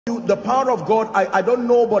The power of God, I don't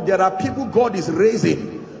know, but there are people God is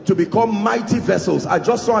raising to become mighty vessels. I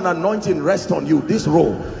just saw an anointing rest on you, this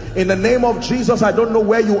row. In the name of Jesus, I don't know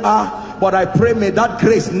where you are, but I pray may that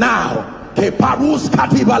grace now, let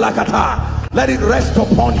it rest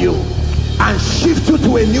upon you and shift you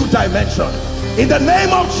to a new dimension. In the name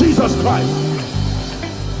of Jesus Christ.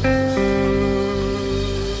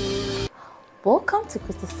 Welcome to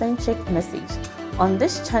Christocentric Message. On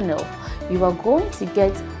this channel, you are going to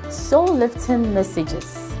get soul-lifting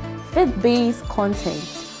messages, faith-based content,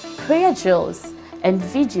 prayer drills, and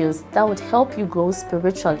videos that would help you grow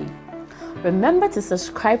spiritually. Remember to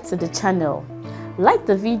subscribe to the channel, like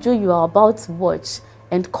the video you are about to watch,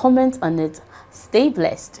 and comment on it. Stay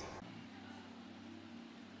blessed.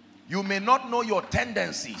 You may not know your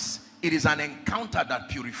tendencies. It is an encounter that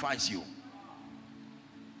purifies you.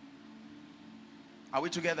 Are we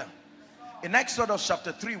together? In Exodus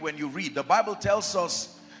chapter 3, when you read, the Bible tells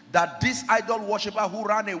us that this idol worshiper who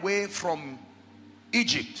ran away from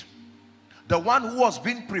Egypt, the one who was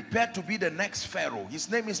being prepared to be the next Pharaoh, his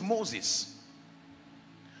name is Moses.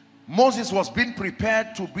 Moses was being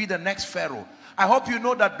prepared to be the next Pharaoh. I hope you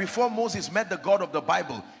know that before Moses met the God of the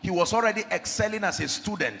Bible, he was already excelling as a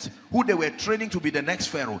student who they were training to be the next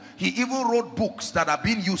Pharaoh. He even wrote books that are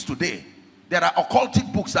being used today. There are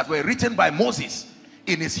occultic books that were written by Moses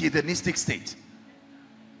in his heathenistic state.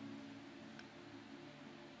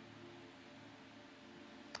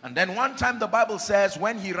 And then one time the Bible says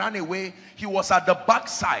when he ran away, he was at the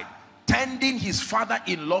backside tending his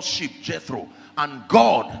father-in-law's sheep, Jethro, and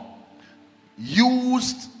God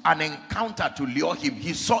used an encounter to lure him.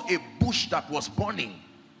 He saw a bush that was burning,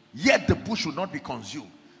 yet the bush would not be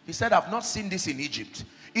consumed. He said, I've not seen this in Egypt.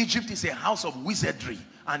 Egypt is a house of wizardry,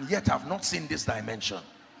 and yet I've not seen this dimension.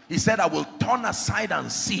 He said, I will turn aside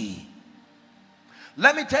and see.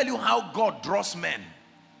 Let me tell you how God draws men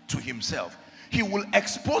to himself. He will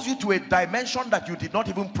expose you to a dimension that you did not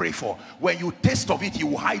even pray for. When you taste of it, he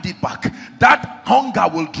will hide it back. That hunger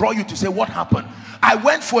will draw you to say, what happened? I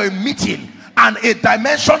went for a meeting and a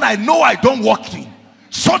dimension I know I don't walk in.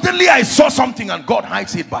 Suddenly I saw something and God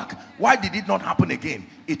hides it back. Why did it not happen again?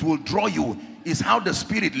 It will draw you. It's how the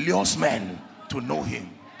Spirit lures men to know him.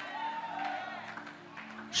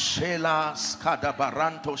 Shela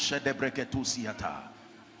skadabaranto shedebreketusiata.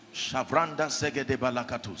 Shavranda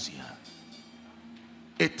segedebalakatusia.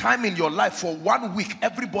 A time in your life for 1 week,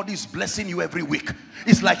 everybody is blessing you every week.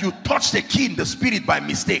 It's like you touch the key in the spirit by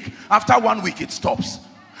mistake. After 1 week, it stops.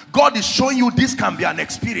 God is showing you this can be an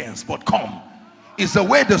experience, but come. It's the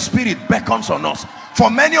way the Spirit beckons on us. For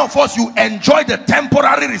many of us, you enjoy the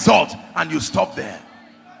temporary result and you stop there.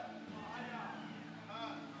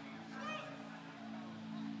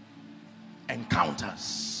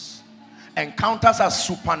 Encounters. Encounters are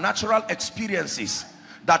supernatural experiences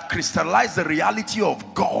that crystallize the reality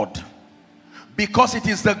of God, because it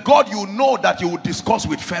is the God you know that you would discuss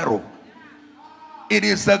with Pharaoh. It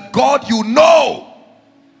is the God you know.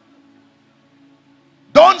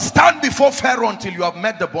 Don't stand before Pharaoh until you have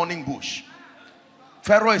met the burning bush.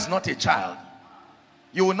 Pharaoh is not a child.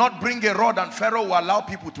 You will not bring a rod and Pharaoh will allow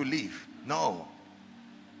people to leave. No.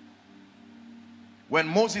 When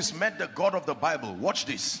Moses met the God of the Bible, watch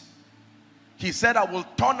this. He said, I will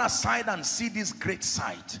turn aside and see this great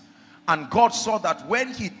sight. And God saw that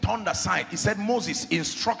when he turned aside, he said, Moses,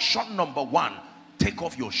 instruction number 1, take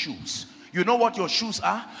off your shoes. You know what your shoes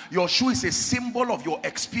are? Your shoe is a symbol of your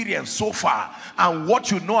experience so far and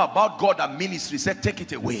what you know about God and ministry. He said, take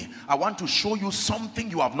it away. I want to show you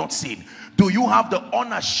something you have not seen. Do you have the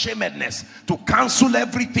unashamedness to cancel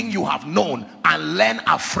everything you have known and learn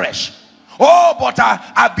afresh? Oh, but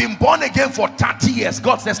I've been born again for 30 years.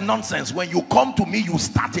 God says, nonsense. When you come to me, you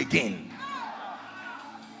start again.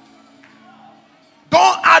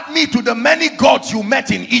 Don't add me to the many gods you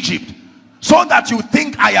met in Egypt, so that you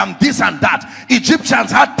think I am this and that. Egyptians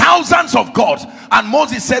had thousands of gods. And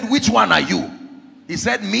Moses said, which one are you? He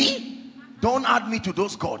said, me? Don't add me to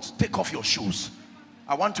those gods. Take off your shoes.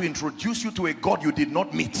 I want to introduce you to a God you did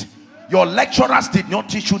not meet. Your lecturers did not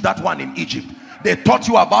teach you that one in Egypt. They taught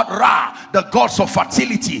you about Ra, the gods of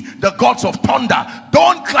fertility, the gods of thunder.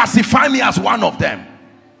 Don't classify me as one of them.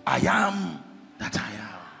 I am that I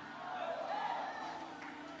am.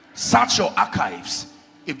 Search your archives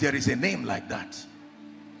if there is a name like that.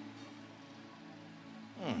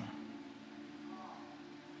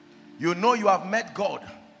 You know you have met God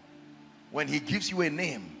when he gives you a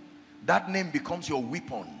name. That name becomes your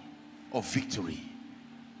weapon of victory.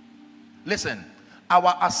 Listen,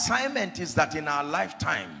 our assignment is that in our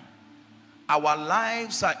lifetime, our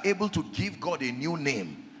lives are able to give God a new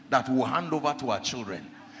name that we'll hand over to our children.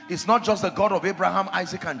 It's not just the God of Abraham,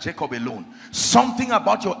 Isaac, and Jacob alone. Something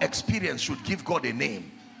about your experience should give God a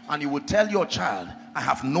name. And you will tell your child, I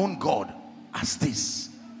have known God as this.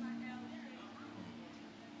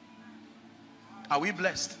 Are we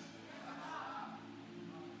blessed?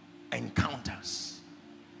 Encounters.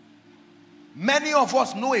 Many of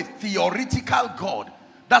us know a theoretical God.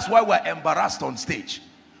 That's why we're embarrassed on stage.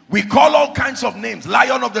 We call all kinds of names.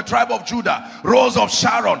 Lion of the tribe of Judah, Rose of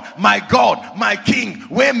Sharon, my God, my King,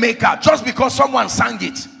 Waymaker. Just because someone sang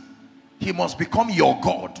it, he must become your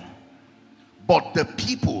God. But the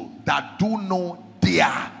people that do know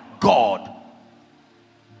their God,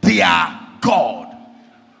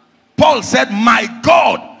 Paul said, my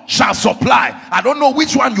God shall supply. I don't know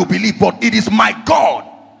which one you believe, but it is my God.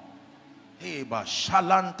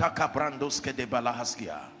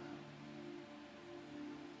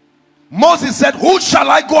 Moses said, who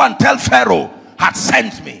shall I go and tell Pharaoh had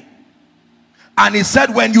sent me? And he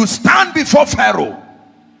said, when you stand before Pharaoh,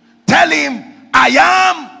 tell him, I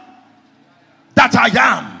am that I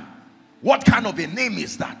am. What kind of a name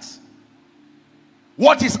is that?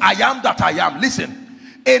 What is I am that I am? Listen,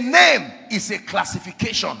 a name is a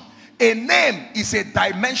classification. A name is a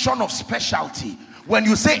dimension of specialty. When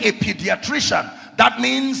you say a pediatrician, that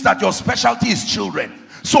means that your specialty is children.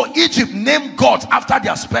 So Egypt named gods after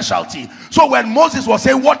their specialty. So when Moses was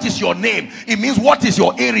saying, what is your name? It means, what is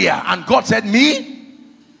your area? And God said, me?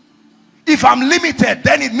 If I'm limited,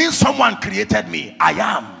 then it means someone created me. I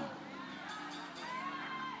am.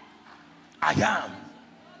 I am.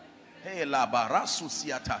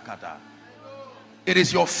 It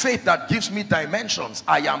is your faith that gives me dimensions.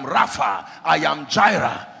 I am Rapha. I am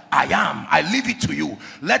Jireh. I am. I leave it to you.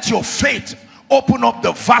 Let your faith open up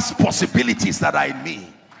the vast possibilities that are in me.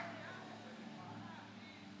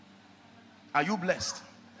 Are you blessed?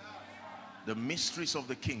 The mysteries of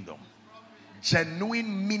the kingdom.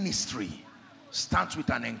 Genuine ministry starts with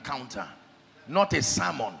an encounter, not a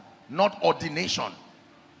sermon, not ordination.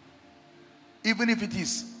 Even if it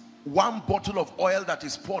is one bottle of oil that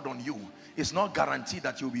is poured on you, it's not guaranteed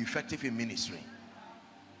that you'll be effective in ministry.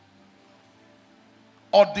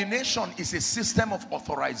 Ordination is a system of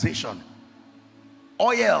authorization.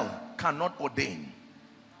 Oil cannot ordain.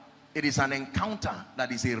 It is an encounter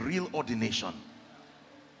that is a real ordination.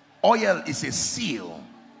 Oil is a seal.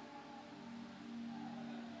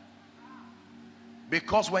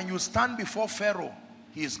 Because when you stand before Pharaoh,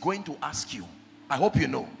 he is going to ask you. I hope you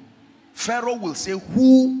know. Pharaoh will say,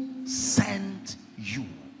 who sent you?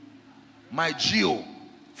 My Geo.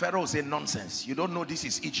 Pharaoh will say, nonsense. You don't know this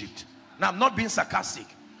is Egypt. Now, I'm not being sarcastic.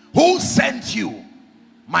 Who sent you?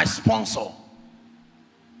 My sponsor.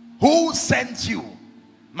 Who sent you?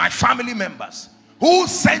 My family members. Who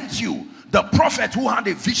sent you? The prophet who had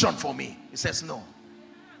a vision for me. He says no.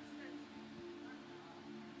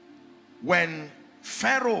 When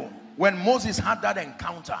Moses had that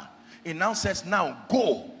encounter, he now says, now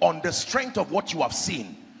go on the strength of what you have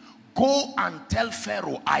seen. Go and tell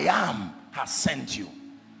Pharaoh, I am has sent you.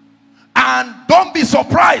 And don't be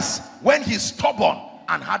surprised when he's stubborn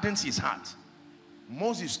and hardens his heart.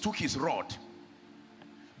 Moses took his rod.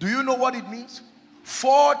 Do you know what it means?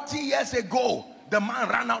 40 years ago, the man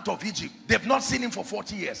ran out of Egypt. They've not seen him for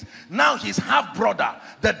 40 years. Now his half-brother,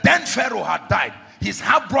 the then Pharaoh, had died. His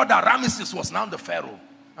half-brother Ramesses was now the Pharaoh.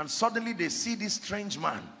 And suddenly they see this strange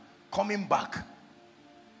man coming back.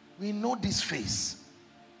 We know this face.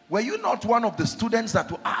 Were you not one of the students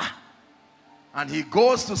that were, and he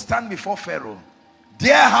goes to stand before Pharaoh.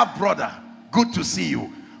 Dear half-brother, good to see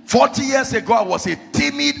you. 40 years ago, I was a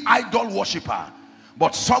timid idol worshiper.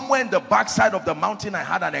 But somewhere in the backside of the mountain, I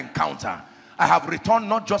had an encounter. I have returned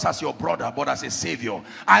not just as your brother, but as a savior.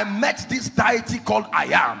 I met this deity called I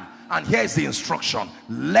Am. And here is the instruction.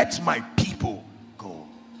 Let my people go.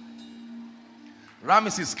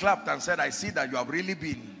 Ramesses clapped and said, I see that you have really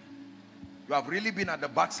been at the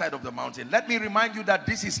backside of the mountain. Let me remind you that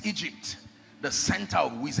this is Egypt, the center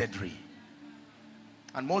of wizardry.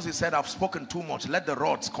 And Moses said, I've spoken too much. Let the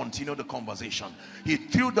rods continue the conversation. He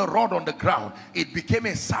threw the rod on the ground. It became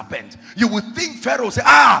a serpent. You would think Pharaoh said,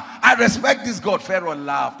 I respect this God. Pharaoh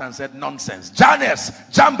laughed and said, nonsense.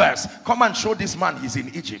 Jambers, come and show this man he's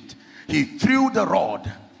in Egypt. He threw the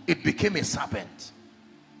rod. It became a serpent.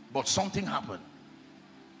 But something happened.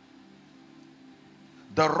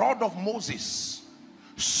 The rod of Moses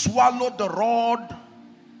swallowed the rod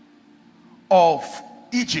of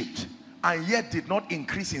Egypt, and yet did not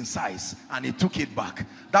increase in size, and he took it back.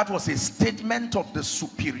 That was a statement of the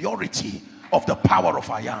superiority of the power of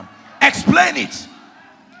I Am. Explain it.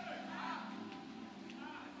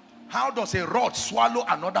 How does a rod swallow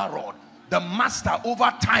another rod? The master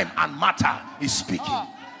over time and matter is speaking.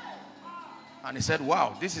 And he said,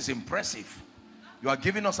 wow, this is impressive. You are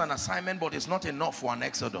giving us an assignment, but it's not enough for an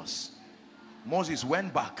exodus. Moses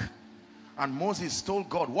went back, and Moses told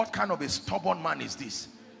God, what kind of a stubborn man is this?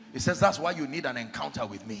 He says, that's why you need an encounter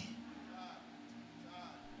with me.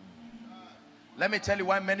 Let me tell you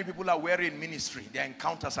why many people are weary in ministry. Their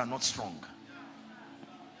encounters are not strong.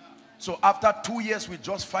 So after 2 years with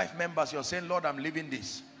just 5 members, you're saying, Lord, I'm leaving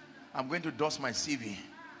this. I'm going to dust my CV.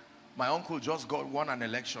 My uncle just won an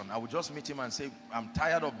election. I would just meet him and say, I'm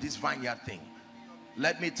tired of this vineyard thing.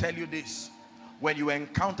 Let me tell you this. When you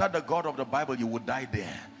encounter the God of the Bible, you will die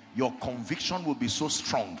there. Your conviction will be so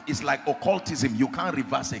strong. It's like occultism. You can't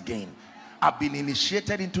reverse again. I've been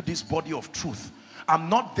initiated into this body of truth. I'm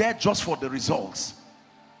not there just for the results.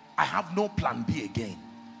 I have no plan B again.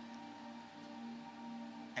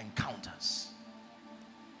 Encounters.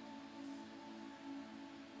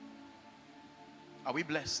 Are we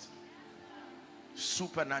blessed?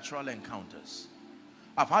 Supernatural encounters.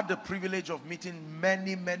 I've had the privilege of meeting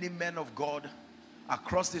many men of God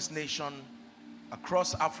across this nation,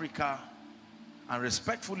 across Africa, and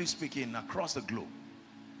respectfully speaking, across the globe.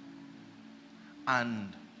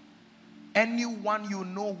 And anyone you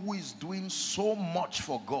know who is doing so much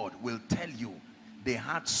for God will tell you they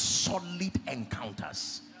had solid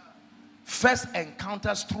encounters. First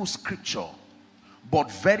encounters through scripture,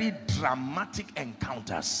 but very dramatic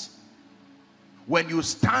encounters. When you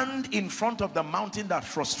stand in front of the mountain that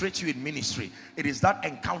frustrates you in ministry, it is that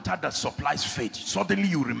encounter that supplies faith. Suddenly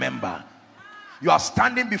you remember. You are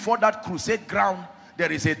standing before that crusade ground.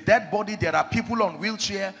 There is a dead body. There are people on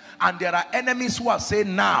wheelchair. And there are enemies who are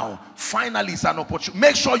saying, now, finally it's an opportunity.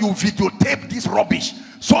 Make sure you videotape this rubbish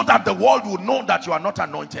so that the world will know that you are not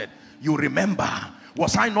anointed. You remember.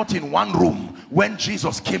 Was I not in one room when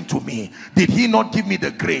Jesus came to me? Did he not give me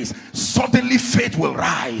the grace? Suddenly faith will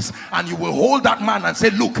rise, and you will hold that man and say,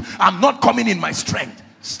 look, I'm not coming in my strength.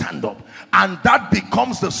 Stand up. And that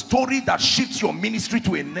becomes the story that shifts your ministry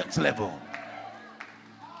to a next level.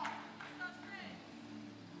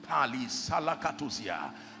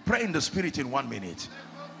 Pray in the spirit in 1 minute.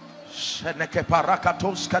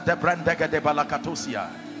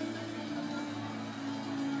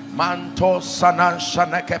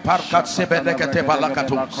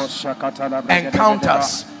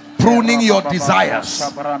 Encounters, pruning your desires.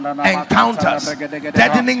 Encounters,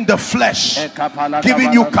 deadening the flesh,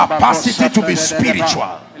 giving you capacity to be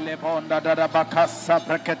spiritual.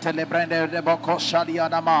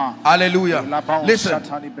 Hallelujah.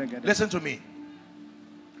 Listen to me.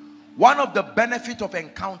 One of the benefits of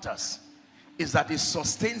encounters is that it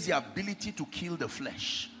sustains the ability to kill the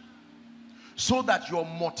flesh, so that your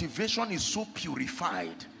motivation is so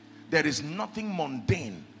purified. There is nothing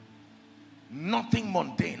mundane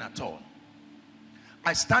at all.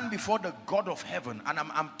 I stand before the God of heaven, and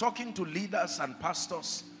I'm talking to leaders and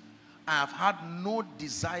pastors. I have had no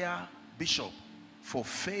desire, Bishop, for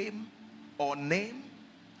fame or name.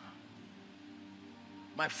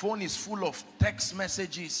 My phone is full of text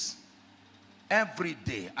messages every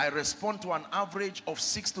day. I respond to an average of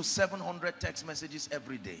 600 to 700 text messages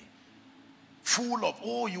every day, full of,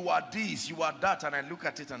 oh, you are this, you are that. And I look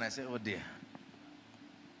at it and I say, oh dear,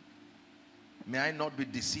 may I not be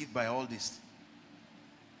deceived by all this,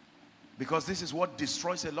 because this is what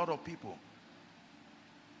destroys a lot of people.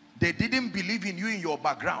 They didn't believe in you in your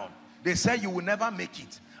background. They said you will never make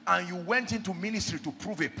it, and you went into ministry to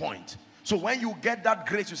prove a point. So when you get that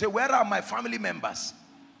grace, you say, where are my family members?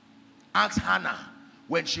 Ask Hannah.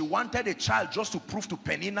 When she wanted a child just to prove to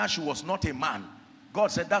Peninnah she was not a man,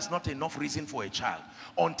 God said that's not enough reason for a child.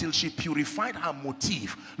 Until she purified her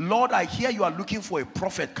motive. Lord, I hear you are looking for a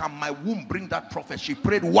prophet. Can my womb bring that prophet? She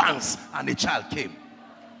prayed once and a child came.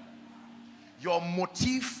 Your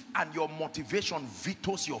motive and your motivation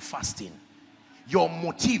vetoes your fasting. Your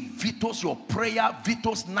motive vetoes your prayer,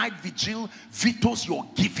 vetoes night vigil, vetoes your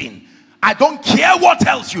giving. I don't care what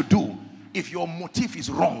else you do. If your motive is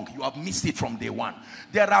wrong, you have missed it from day one.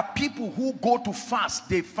 There are people who go to fast.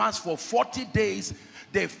 They fast for 40 days.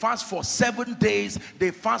 They fast for 7 days.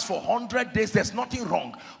 They fast for 100 days. There's nothing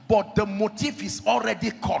wrong. But the motive is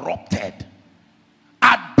already corrupted.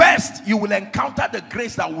 At best, you will encounter the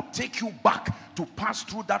grace that will take you back to pass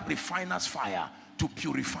through that refiner's fire to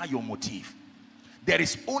purify your motive. There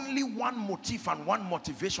is only one motive and one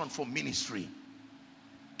motivation for ministry: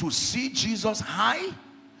 to see Jesus high,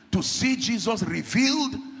 to see Jesus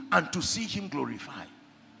revealed, and to see him glorified.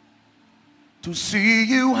 To see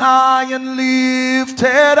you high and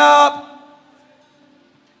lifted up,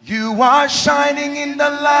 you are shining in the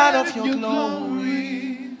light of your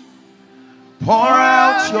glory. Pour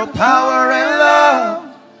out your power and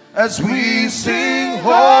love As we sing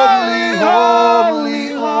holy,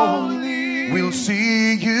 holy, holy, we'll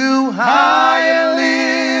see you high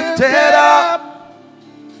and lifted up.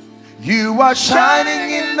 You are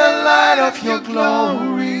shining in the light of your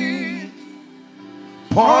glory.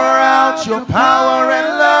 Pour out your power and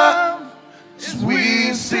love as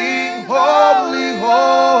we sing holy,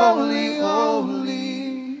 holy,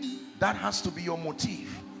 holy. That has to be your motive.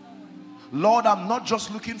 Lord, I'm not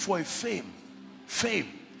just looking for a fame.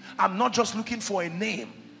 I'm not just looking for a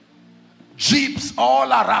name. Jeeps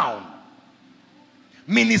all around.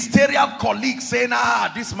 Ministerial colleagues saying,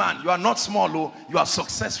 ah, this man, you are not small, oh, you are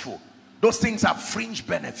successful. Those things are fringe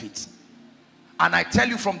benefits. And I tell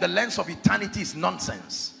you, from the lens of eternity, is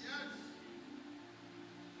nonsense.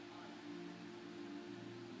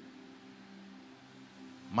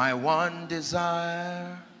 My one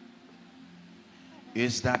desire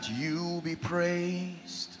is that you be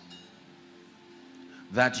praised.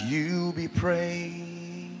 That you be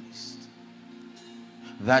praised.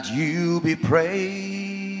 That you be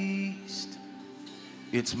praised.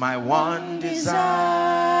 It's my one desire.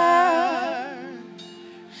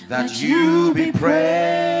 That you be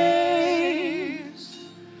praised.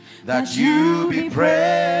 That you be praised.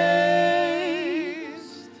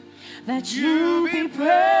 That you be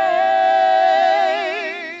praised.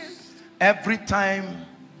 Every time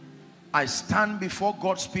I stand before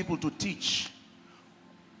God's people to teach,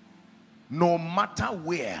 no matter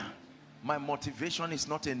where, my motivation is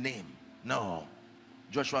not a name. No.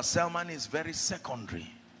 Joshua Selman is very secondary.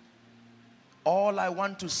 All I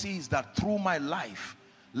want to see is that through my life,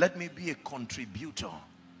 let me be a contributor.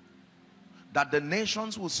 That the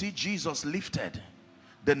nations will see Jesus lifted.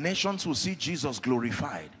 The nations will see Jesus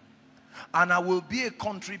glorified. And I will be a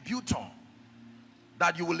contributor.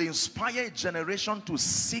 That you will inspire a generation to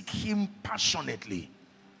seek him passionately.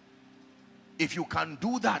 If you can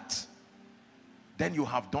do that, then you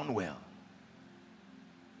have done well.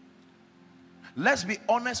 Let's be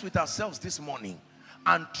honest with ourselves this morning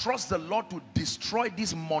and trust the Lord to destroy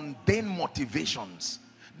these mundane motivations.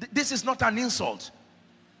 This is not an insult.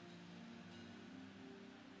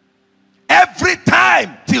 Every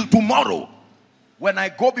time till tomorrow, when I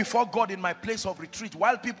go before God in my place of retreat,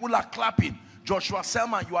 while people are clapping, Joshua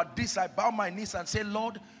Selman, you are this, I bow my knees and say,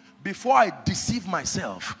 Lord, before I deceive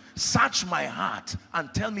myself, search my heart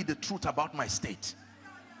and tell me the truth about my state.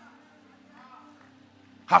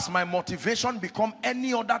 Has my motivation become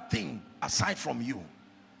any other thing aside from you?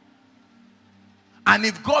 And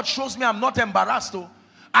if God shows me I'm not embarrassed, though,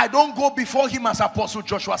 I don't go before him as Apostle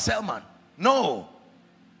Joshua Selman. No.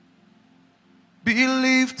 Be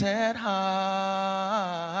lifted high.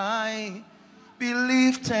 Be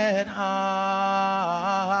lifted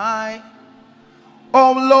high.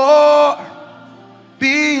 Oh Lord,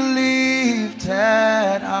 be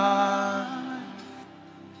lifted high.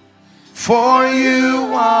 For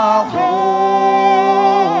you are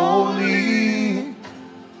holy,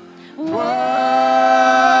 worthy.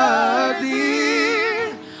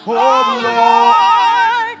 Oh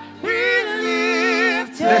Lord, be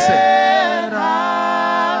lifted. Listen,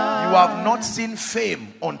 you have not seen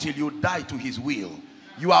fame until you die to his will.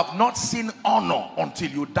 You have not seen honor until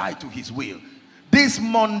you die to his will. These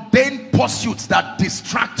mundane pursuits that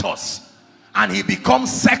distract us, and he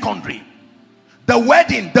becomes secondary. The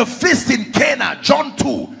wedding, the feast in Cana, John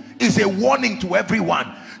 2, is a warning to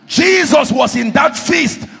everyone. Jesus was in that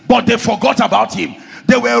feast, but they forgot about him.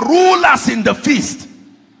 There were rulers in the feast.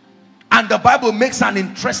 And the Bible makes an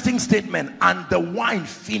interesting statement. And the wine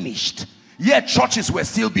finished. Yet churches were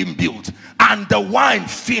still being built. And the wine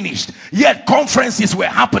finished. Yet conferences were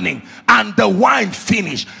happening. And the wine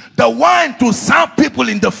finished. The wine to serve people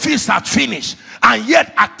in the feast had finished. And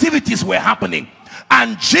yet activities were happening.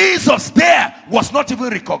 And Jesus there was not even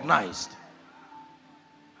recognized.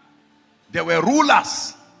 There were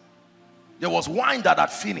rulers. There was wine that had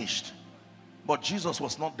finished. But Jesus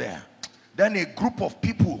was not there. Then a group of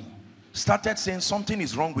people started saying something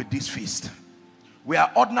is wrong with this feast. We are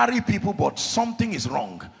ordinary people, but something is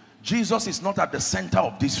wrong. Jesus is not at the center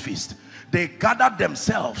of this feast. They gathered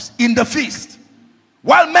themselves in the feast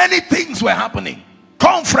while many things were happening.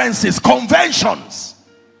 Conferences, conventions.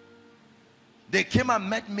 They came and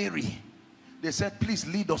met Mary. They said, please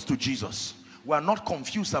lead us to Jesus. We are not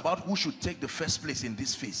confused about who should take the first place in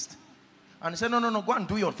this feast. And he said, no, go and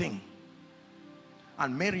do your thing.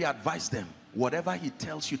 And Mary advised them, whatever he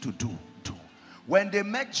tells you to do, do. When they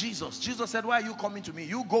met Jesus, Jesus said, why are you coming to me?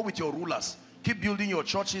 You go with your rulers. Keep building your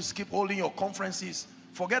churches, keep holding your conferences.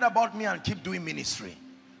 Forget about me and keep doing ministry.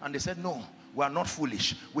 And they said, no, We are not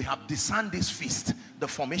foolish. We have discerned this feast. The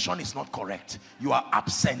formation is not correct. You are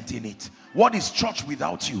absent in it. What is church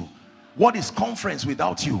without you? What is conference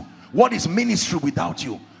without you? What is ministry without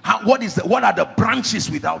you? What are the branches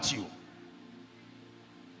without you?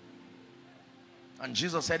 And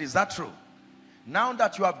Jesus said, is that true? Now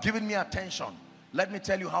that you have given me attention, let me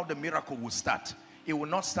tell you how the miracle will start. It will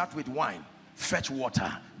not start with wine. Fetch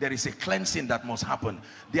water. There is a cleansing that must happen.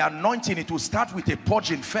 The anointing, it will start with a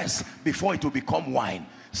purging first before it will become wine.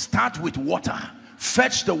 Start with water.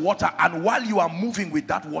 Fetch the water, and while you are moving with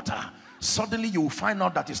that water, suddenly you will find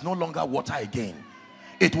out that it's no longer water again.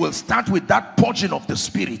 It will start with that purging of the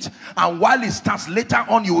spirit, and while it starts, later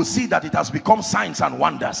on you will see that it has become signs and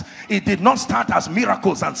wonders. It did not start as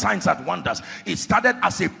miracles and signs and wonders. It started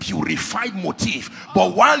as a purified motif,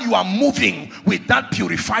 but while you are moving with that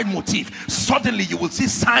purified motif, suddenly you will see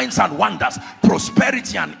signs and wonders,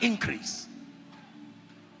 prosperity and increase.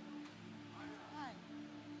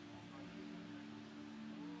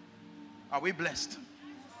 Are we blessed?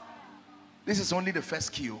 This is only the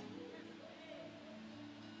first cue.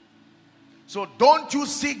 So don't you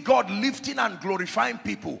see God lifting and glorifying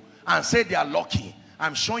people and say they are lucky.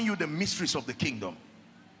 I'm showing you the mysteries of the kingdom.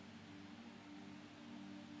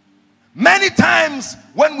 Many times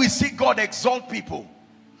when we see God exalt people,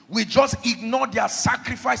 we just ignore their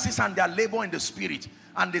sacrifices and their labor in the spirit,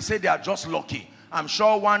 and they say they are just lucky. I'm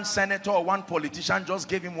sure one senator or one politician just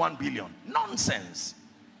gave him 1 billion. Nonsense.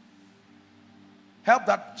 Help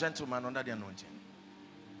that gentleman under the anointing.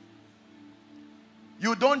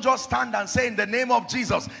 You don't just stand and say, in the name of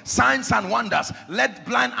Jesus, signs and wonders, let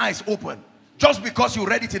blind eyes open, just because you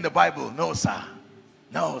read it in the Bible. No, sir.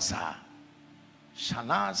 No, sir.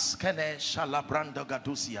 Shanas kene shalabranda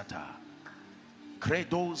gadusiata.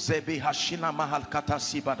 Credo zebe hashina mahal kata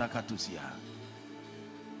sibada katusia.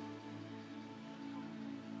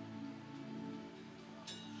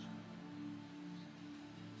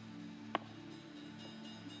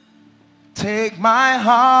 Take my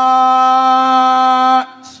heart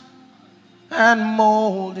and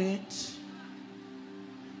mold it.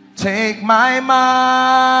 Take my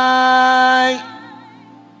mind,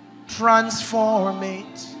 transform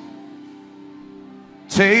it.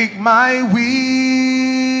 Take my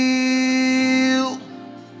will,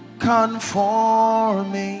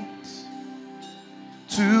 conform it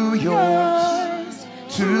to yours,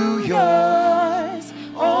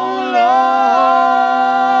 oh Lord.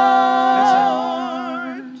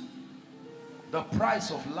 The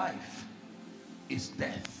price of life is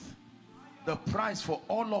death. The price for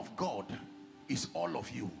all of God is all of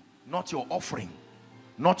you. Not your offering,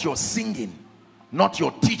 not your singing, not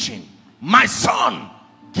your teaching. My son,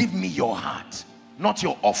 give me your heart. Not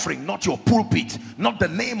your offering, not your pulpit, not the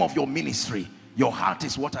name of your ministry. Your heart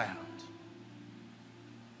is what I have.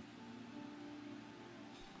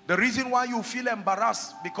 The reason why you feel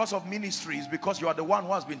embarrassed because of ministry is because you are the one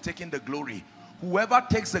who has been taking the glory. Whoever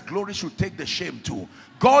takes the glory should take the shame too.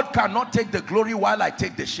 God cannot take the glory while I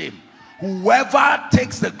take the shame. Whoever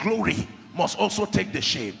takes the glory must also take the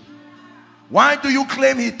shame. Why do you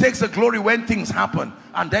claim he takes the glory when things happen,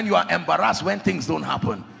 and then you are embarrassed when things don't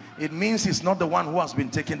happen? It means he's not the one who has been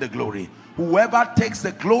taking the glory. Whoever takes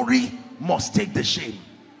the glory must take the shame.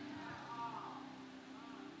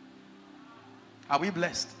 Are we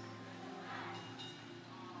blessed?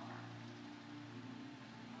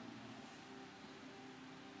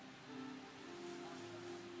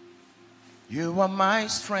 You are my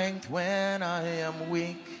strength when I am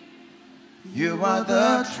weak. You are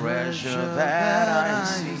the treasure that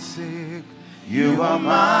I seek. You are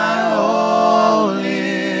my all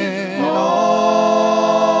in all.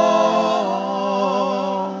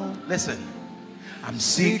 Listen, I'm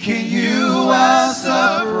seeking you as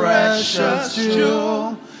a precious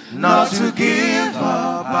jewel. Not to give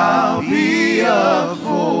up, I'll be a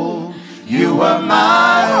fool. You are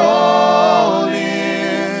my all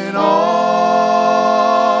in all.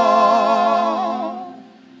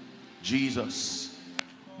 Jesus,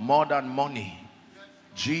 more than money.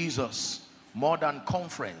 Jesus, more than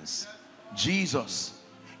conference. Jesus,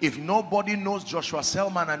 if nobody knows Joshua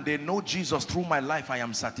Selman and they know Jesus through my life, I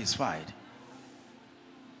am satisfied.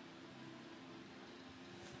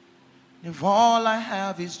 If all I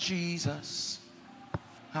have is Jesus,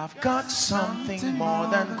 I've got something more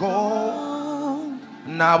than gold,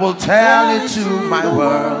 and I will tell it to my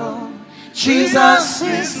world. Jesus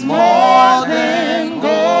is more than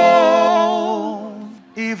gold.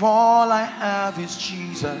 If all I have is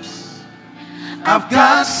Jesus, I've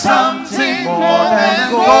got something more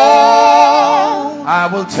than gold. I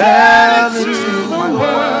will tell it to my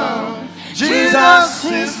world. Jesus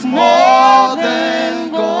is more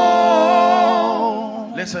than gold.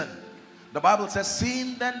 Listen, the Bible says,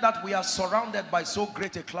 seeing then that we are surrounded by so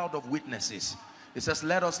great a cloud of witnesses, it says,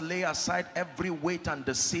 let us lay aside every weight and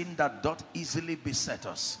the sin that doth easily beset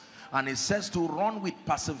us. And it says to run with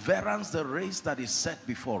perseverance the race that is set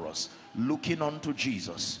before us, looking unto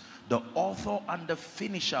Jesus, the author and the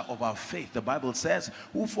finisher of our faith. The Bible says,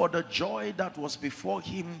 who for the joy that was before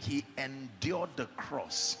him, he endured the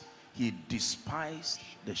cross. He despised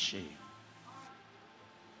the shame.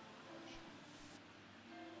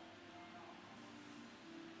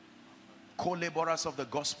 Co-laborers of the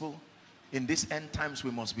gospel, in these end times we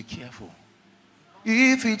must be careful.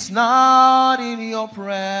 If it's not in your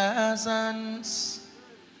presence,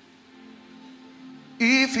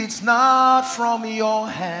 if it's not from your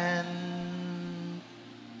hand,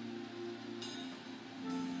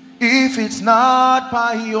 if it's not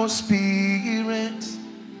by your spirit,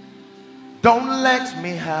 don't let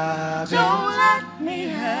me have it. Don't let me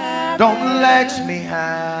have it. Don't let me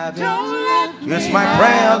have it. Don't let me It's my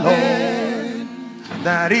prayer, Lord,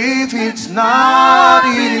 that if it's not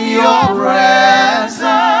in your presence,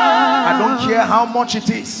 I don't care how much it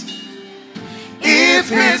is.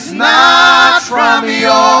 If it's not from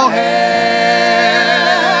your hands,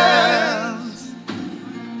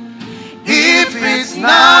 if it's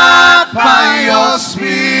not by your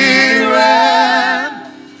spirit,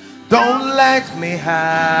 don't let me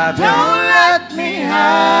have it. Don't let me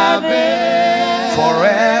have it. For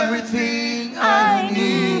everything I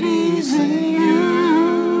need is in you.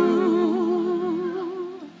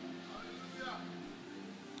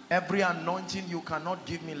 Every anointing you cannot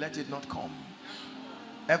give me, let it not come.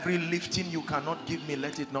 Every lifting you cannot give me,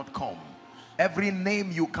 let it not come. Every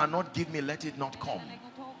name you cannot give me, let it not come.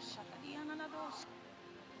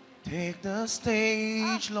 Take the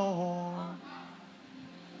stage, Lord.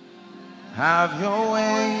 Have your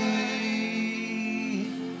way.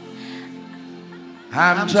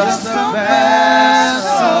 I'm just a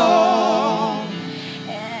vessel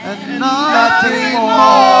and nothing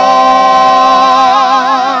more.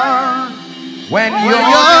 When you're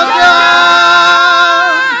done,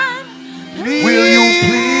 will you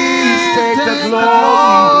please take the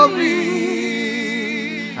glory?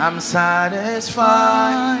 I'm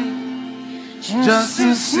satisfied just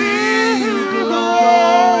to see you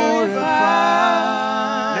glorified.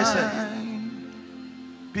 Listen,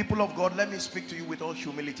 people of God, let me speak to you with all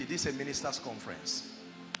humility. This is a minister's conference.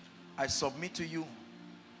 I submit to you,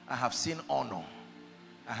 I have seen honor,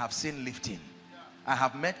 I have seen lifting, I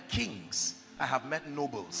have met kings, I have met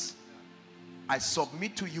nobles. I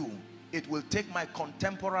submit to you, it will take my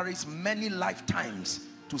contemporaries many lifetimes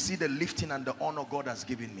to see the lifting and the honor God has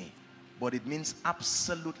given me, but it means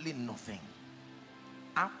absolutely nothing.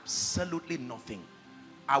 Absolutely nothing.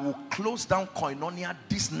 I will close down Koinonia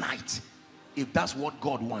this night if that's what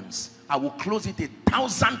God wants. I will close it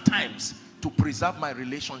 1,000 times to preserve my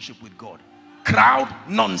relationship with God. Crowd,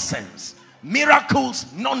 nonsense. Miracles,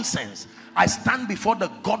 nonsense. I stand before the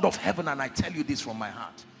God of heaven and I tell you this from my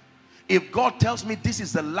heart. If God tells me this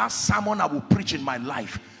is the last sermon I will preach in my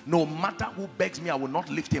life, no matter who begs me, I will not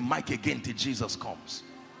lift a mic again till Jesus comes.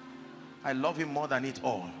 I love him more than it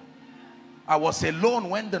all. I was alone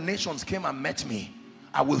when the nations came and met me.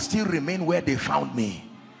 I will still remain where they found me.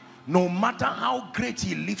 No matter how great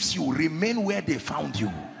he lifts you, remain where they found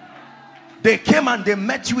you. They came and they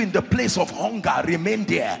met you in the place of hunger, remain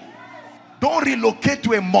there. Don't relocate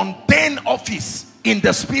to a mundane office in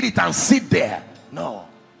the spirit and sit there. No.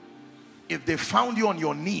 If they found you on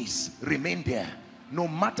your knees, remain there. No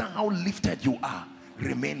matter how lifted you are,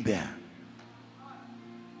 remain there.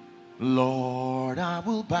 Lord, I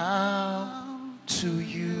will bow to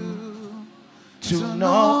you, to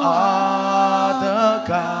no other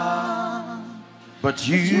God but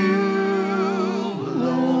you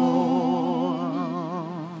alone.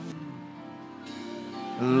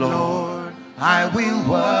 Lord, I will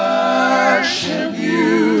worship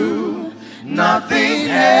you. Nothing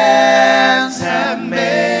hands have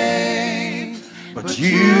made but you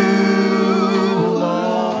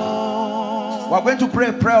alone. We're going to pray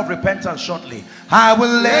a prayer of repentance shortly. I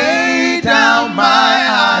will lay down my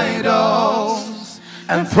idols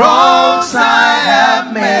and thrones I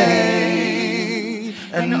have made,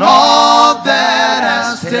 and all that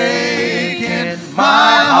has taken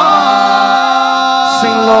my heart.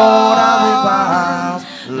 Sing, Lord, I will bow.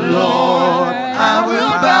 Lord, I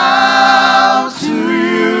will bow to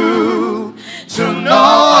you, to no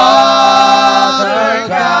other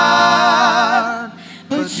God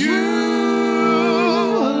but you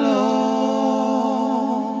alone.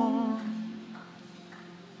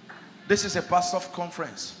 This is a pastor's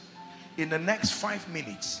conference. In the next 5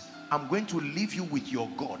 minutes, I'm going to leave you with your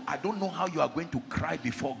God. I don't know how you are going to cry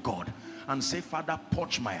before God and say, Father,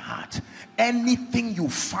 purge my heart. Anything you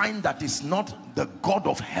find that is not the God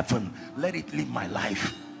of heaven, let it leave my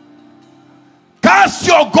life. Cast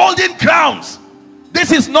your golden crowns.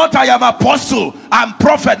 This is not I am apostle, I'm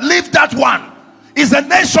prophet. Leave that one. It's the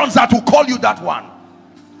nations that will call you that one.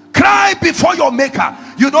 Cry before your maker.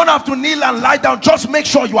 You don't have to kneel and lie down. Just make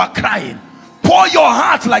sure you are crying. Pour your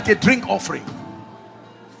heart like a drink offering.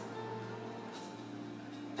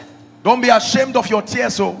 Don't be ashamed of your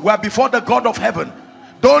tears. So we are before the God of heaven.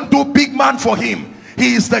 Don't do big man for him.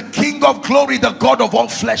 He is the King of glory, the God of all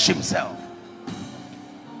flesh himself.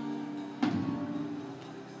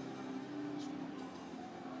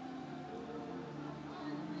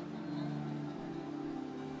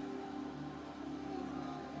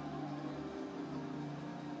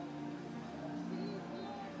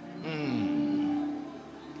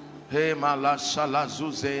 Hey, malashala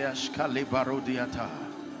zuzeyash kalibarodiata.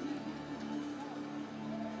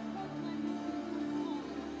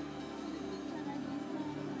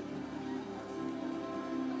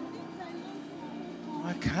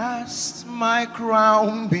 I cast my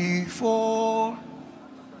crown before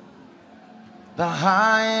the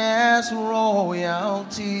highest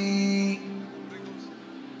royalty.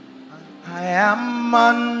 I am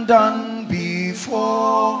undone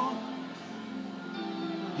before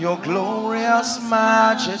your glorious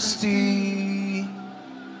majesty.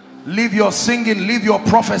 Leave your singing, leave your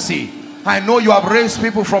prophecy. I know you have raised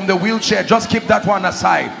people from the wheelchair. Just keep that one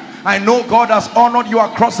aside. I know God has honored you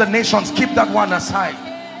across the nations. Keep that one aside.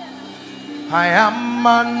 I am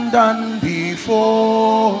undone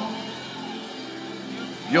before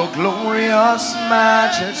your glorious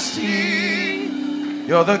majesty.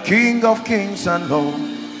 You're the King of kings and Lord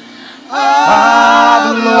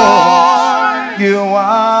of lords. You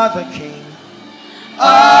are the King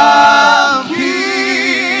of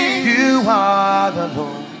kings. You are the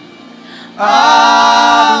Lord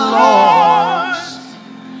of lords.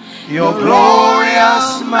 Your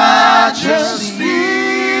glorious majesty.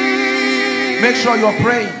 Make sure you're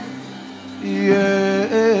praying.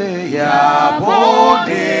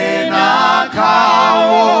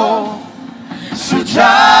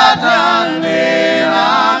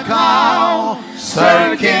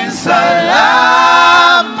 Sirkin Selman,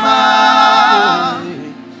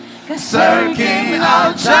 Sirkin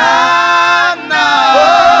Al-Jannah.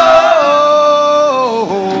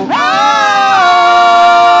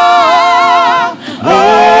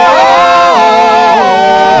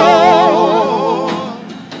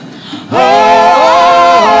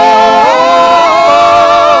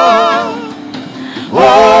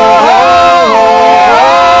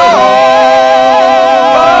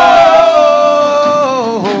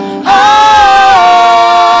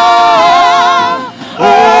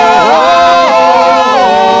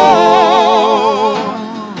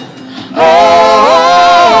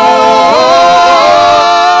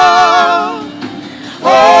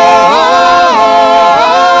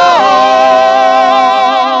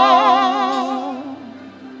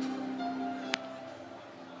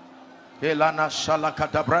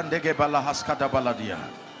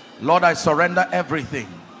 Lord, I surrender everything.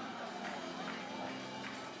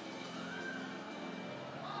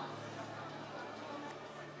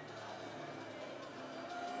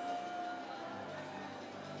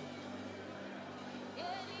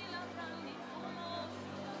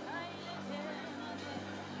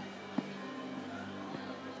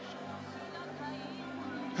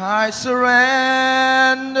 I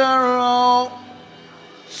surrender all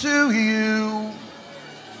to you.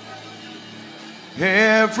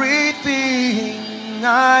 Everything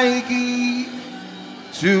I give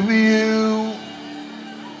to you.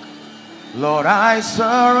 Lord, I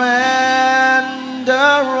surrender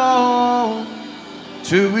all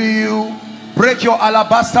to you. Break your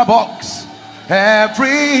alabaster box.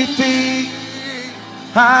 Everything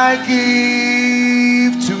I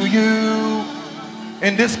give to you.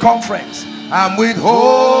 In this conference, I'm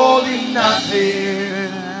withholding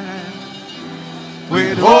nothing.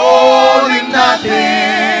 Withholding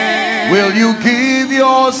nothing. Will you give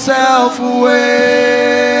yourself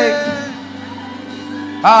away?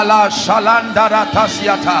 Allah shalandara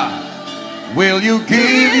tasyata. Will you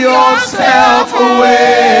give yourself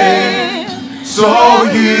away so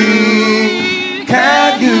He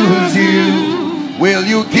can use you? Will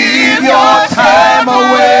you give your time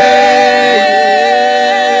away?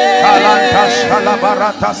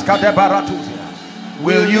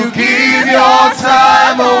 Will you give your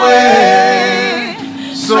time away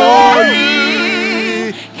so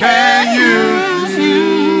He can use you?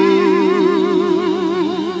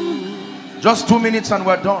 Just 2 minutes and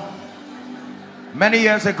we're done. Many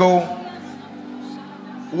years ago,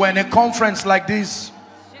 when a conference like this,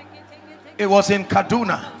 it was in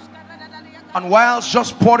Kaduna, and whilst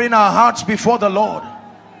just pouring our hearts before the Lord,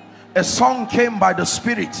 a song came by the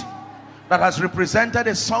Spirit that has represented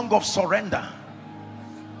a song of surrender.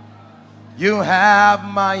 You have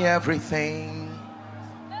my everything.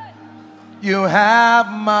 You have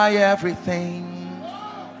my everything.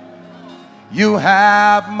 You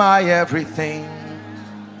have my everything.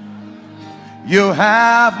 You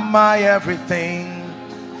have my everything.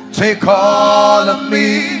 Take all of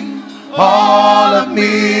me, Lord.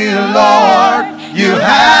 You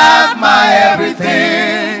have my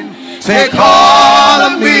everything. Take all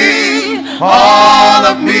of me,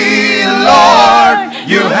 Lord.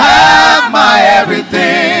 You have my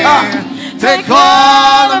everything. Take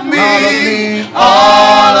all of me,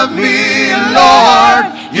 Lord.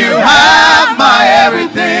 You have my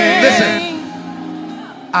everything. Listen.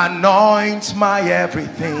 Anoint my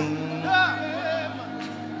everything.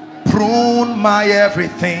 Prune my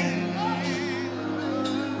everything.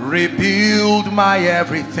 Rebuild my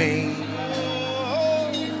everything.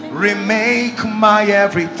 Remake my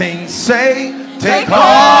everything. Say, take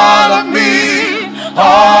all of me,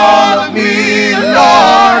 Lord.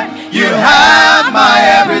 You have my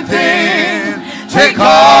everything. Take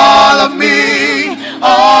all of me,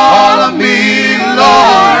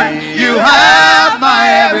 Lord. You have my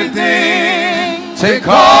everything. Take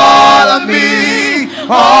all of me,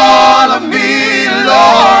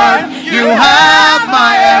 Lord. You have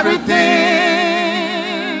my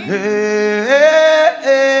everything. Hey,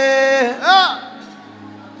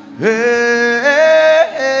 hey,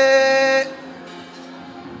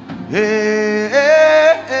 hey,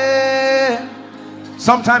 hey.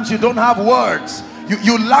 Sometimes you don't have words.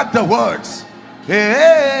 You lack the words. Hey,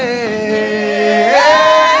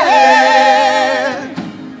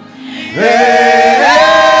 hey, hey.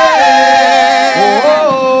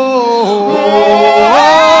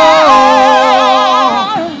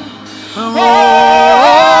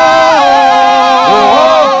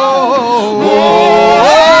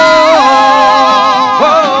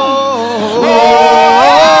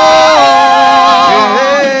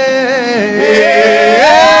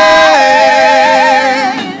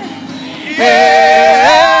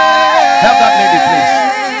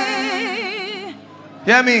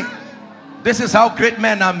 This is how great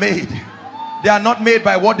men are made. They are not made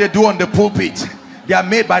by what they do on the pulpit. They are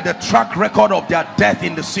made by the track record of their death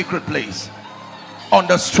in the secret place. On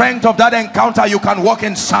the strength of that encounter, you can walk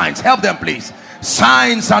in signs. Help them, please.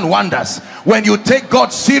 Signs and wonders. When you take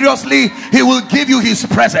God seriously, He will give you His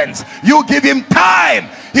presence. You give Him time,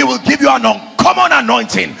 He will give you an uncommon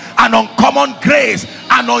anointing, an uncommon grace,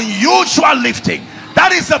 an unusual lifting.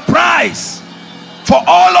 That is the price for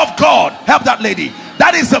all of God. Help that lady.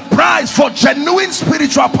 That is the price for genuine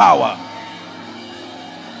spiritual power.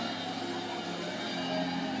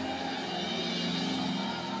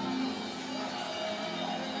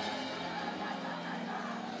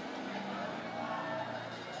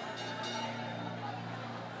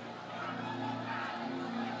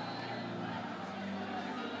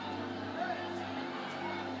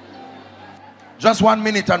 Just 1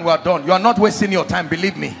 minute and we're done. You are not wasting your time.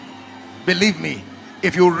 Believe me. Believe me.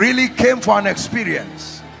 If you really came for an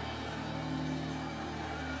experience.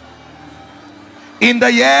 In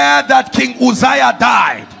the year that King Uzziah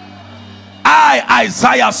died, I,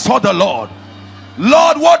 Isaiah, saw the Lord.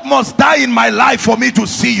 Lord, what must die in my life for me to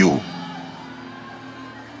see you?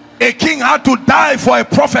 A king had to die for a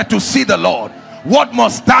prophet to see the Lord. What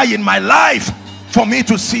must die in my life for me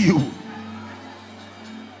to see you?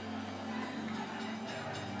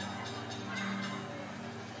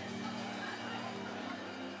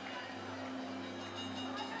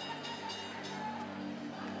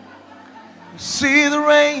 See the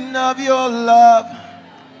rain of your love.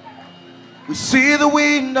 We see the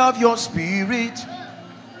wind of your spirit.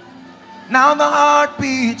 Now the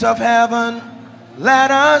heartbeat of heaven,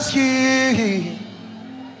 let us hear.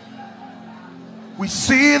 We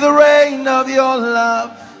see the rain of your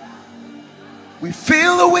love. We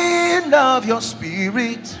feel the wind of your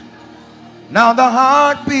spirit. Now the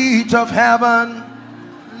heartbeat of heaven,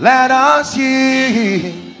 let us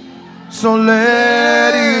hear. So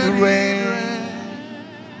let it rain.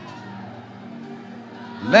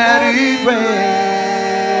 Let it rain.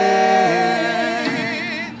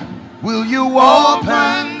 Will you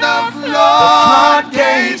open the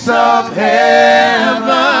floodgates of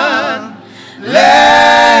heaven?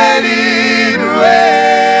 Let it rain.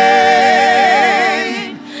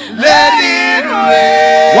 Let it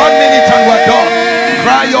rain. 1 minute and we're done.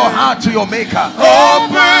 Cry your heart to your Maker.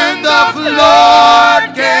 Open the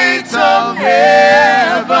floodgates of heaven.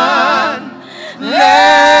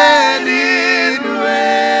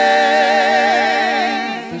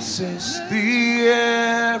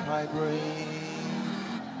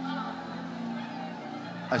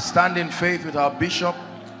 stand in faith with our bishop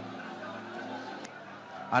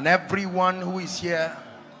and everyone who is here,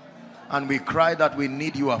 and we cry that we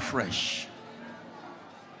need you afresh.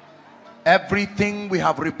 Everything we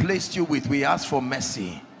have replaced you with, we ask for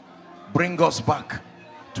mercy. Bring us back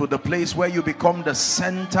to the place where you become the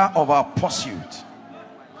center of our pursuit.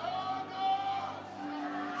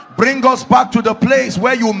 Bring us back to the place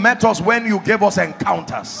where you met us when you gave us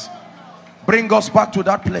encounters. Bring us back to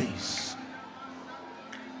that place.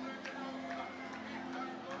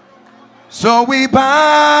 So we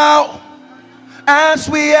bow as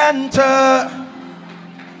we enter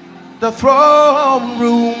the throne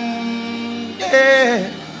room, yeah.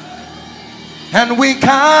 And we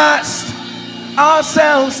cast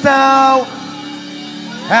ourselves down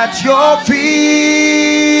at your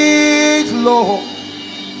feet, Lord.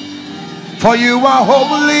 For you are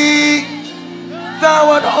holy,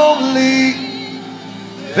 thou art holy.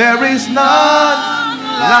 There is none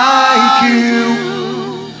like you.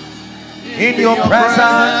 In your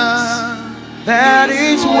presence, that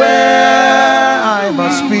is where I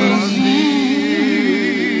must be.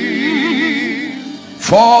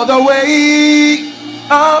 For the way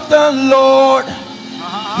of the Lord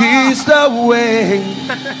is the way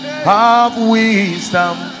of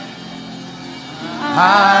wisdom.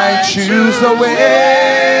 I choose the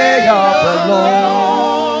way of the Lord.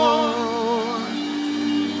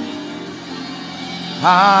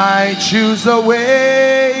 I choose the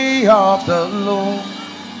way of the Lord.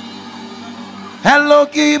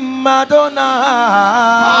 Elohim Madonna.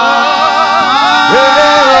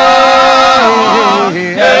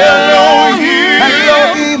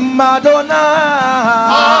 Elohim Madonna.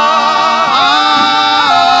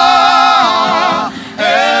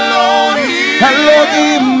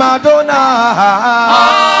 Elohim Madonna.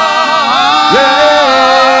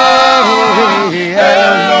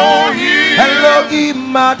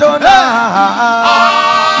 Elohim Madonna.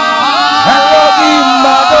 Elohim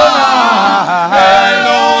Madonna.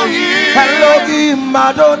 Elohim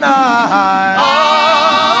Madonna.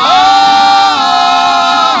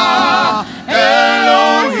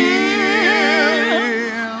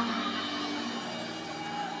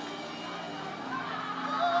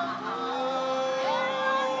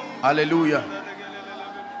 Hallelujah.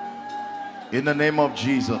 In the name of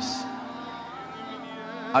Jesus.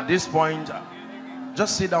 At this point,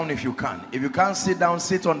 just sit down if you can. If you can't sit down,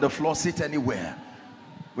 sit on the floor, sit anywhere.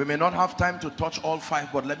 We may not have time to touch all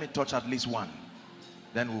five, but let me touch at least one.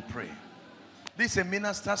 Then we'll pray. This is a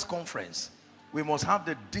ministers' conference. We must have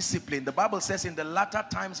the discipline. The Bible says in the latter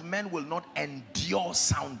times, men will not endure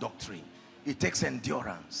sound doctrine. It takes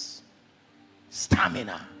endurance,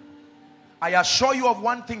 stamina. I assure you of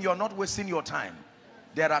one thing, you're not wasting your time.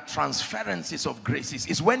 There are transferences of graces.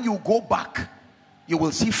 It's when you go back, you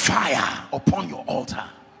will see fire upon your altar.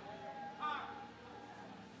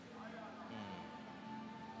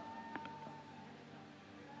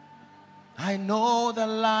 I know the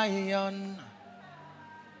lion,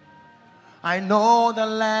 I know the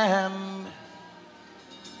lamb,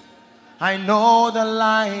 I know the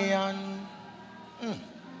lion,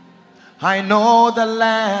 I know the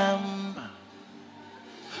lamb.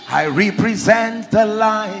 I represent the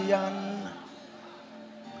lion,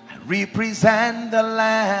 I represent the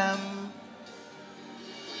lamb.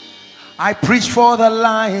 I preach for the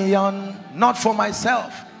lion, not for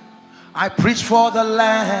myself. I preach for the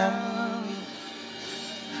lamb.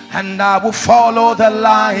 And I will follow the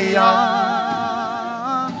lion,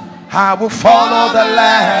 I will follow the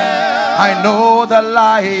lamb. I know the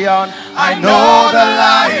lion, I know the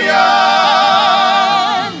lion,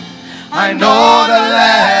 I know the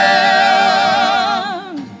lamb,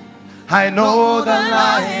 I know the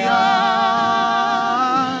lion,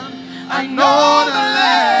 I know the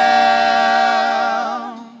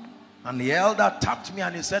lamb. And the elder tapped me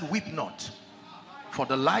and he said, weep not. For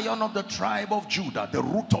the Lion of the tribe of Judah, the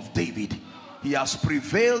root of David, he has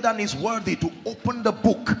prevailed and is worthy to open the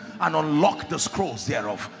book and unlock the scrolls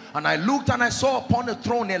thereof. And I looked and I saw upon the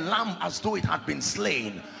throne a lamb as though it had been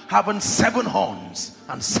slain, having 7 horns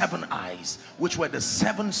and 7 eyes, which were the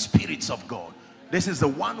 7 spirits of God. This is the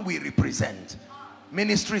one we represent.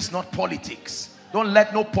 Ministry is not politics. Don't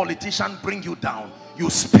let no politician bring you down. You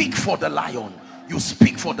speak for the lion. You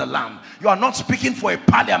speak for the lamb. You are not speaking for a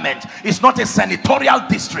parliament. It's not a senatorial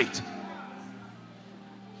district.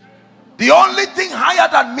 The only thing higher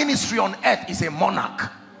than ministry on earth is a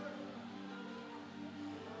monarch.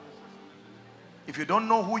 If you don't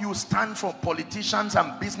know who you stand for, politicians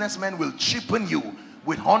and businessmen will cheapen you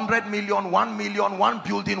with 100 million, 1 million, 1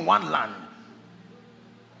 building, 1 land.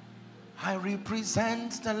 I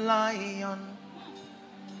represent the lion.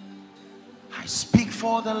 I speak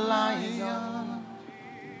for the lion.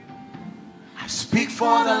 I speak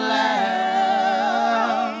for the lamb.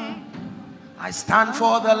 I stand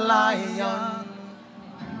for the lion.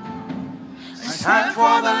 I stand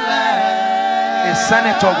for the lamb. A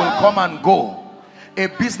senator will come and go. A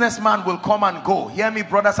businessman will come and go. Hear me,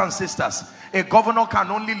 brothers and sisters. A governor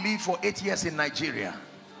can only live for 8 years in Nigeria.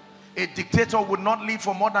 A dictator would not live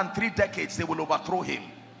for more than 3 decades. They will overthrow him.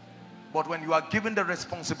 But when you are given the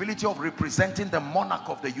responsibility of representing the monarch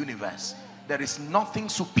of the universe, there is nothing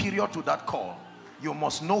superior to that call. You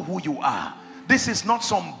must know who you are. This is not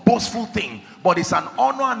some boastful thing, but it's an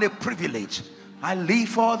honor and a privilege. I live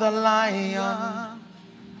for the lion.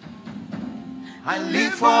 I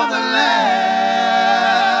live for the lamb.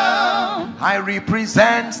 I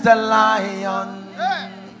represent the lion.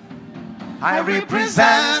 I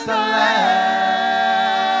represent the lamb.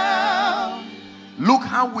 Look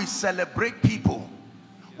how we celebrate people.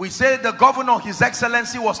 We say the governor, His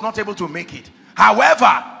Excellency, was not able to make it.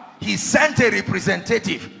 However, he sent a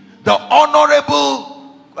representative, the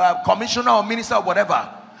honorable commissioner or minister or whatever,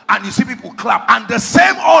 and you see people clap, and the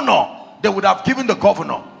same honor they would have given the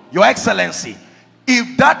governor. Your Excellency,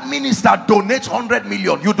 if that minister donates 100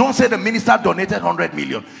 million, you don't say the minister donated 100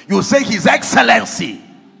 million. You say His Excellency.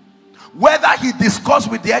 Whether he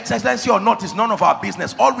discussed with the Excellency or not is none of our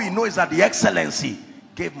business. All we know is that the Excellency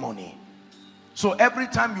gave money. So every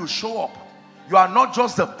time you show up, you are not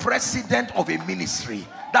just the president of a ministry.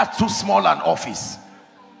 That's too small an office.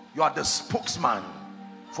 You are the spokesman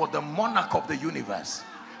for the monarch of the universe.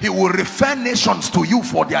 He will refer nations to you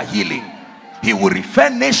for their healing. He will refer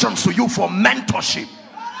nations to you for mentorship.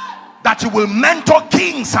 That you will mentor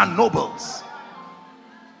kings and nobles.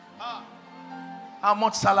 How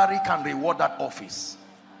much salary can reward that office?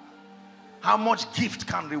 How much gift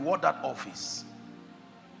can reward that office?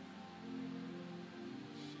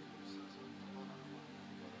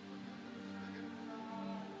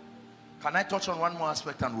 Can I touch on one more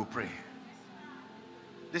aspect and we'll pray?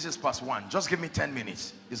 This is past 1. Just give me 10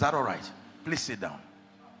 minutes. Is that all right? Please sit down.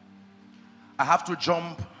 I have to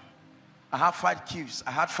jump. I have 5 keys.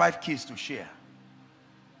 I had 5 keys to share.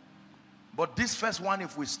 But this first one,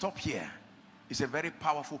 if we stop here, is a very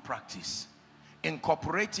powerful practice.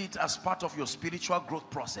 Incorporate it as part of your spiritual growth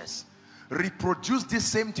process. Reproduce this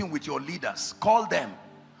same thing with your leaders. Call them.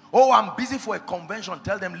 Oh, I'm busy for a convention.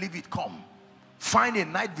 Tell them, leave it, come. Find a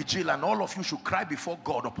night vigil and all of you should cry before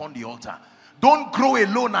God upon the altar. Don't grow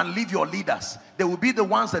alone and leave your leaders. They will be the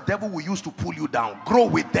ones the devil will use to pull you down. Grow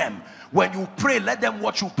with them. When you pray, let them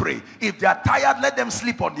watch you pray. If they are tired, let them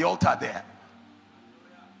sleep on the altar there.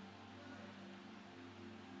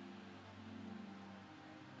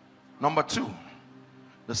 Number 2,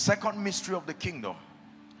 the second mystery of the kingdom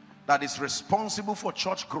that is responsible for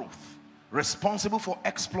church growth, responsible for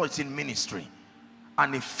exploits in ministry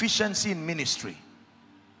and efficiency in ministry.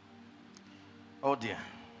 Oh dear.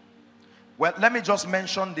 Well, let me just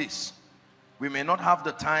mention this. We may not have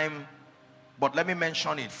the time, but let me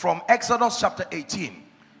mention it. From Exodus chapter 18,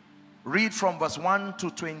 read from verse 1 to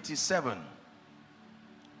 27.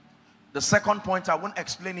 The second point, I won't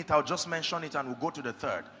explain it, I'll just mention it and we'll go to the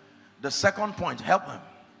third. The second point, help him,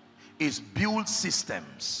 is build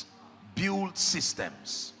systems. Build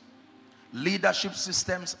systems. Leadership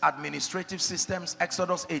systems, administrative systems.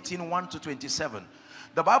 Exodus 18, 1 to 27.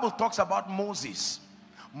 The Bible talks about Moses.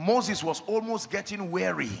 Moses was almost getting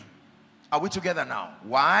weary. Are we together now?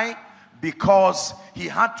 Why? Because he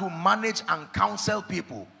had to manage and counsel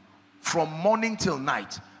people from morning till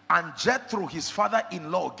night. And Jethro, his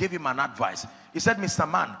father-in-law, gave him an advice. He said, Mr.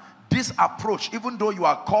 Man, this approach, even though you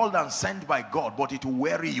are called and sent by God, but it will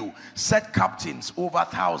weary you. Set captains over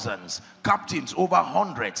thousands, captains over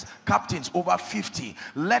hundreds, captains over 50.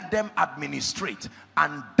 Let them administrate,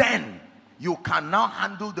 and then you can now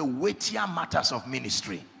handle the weightier matters of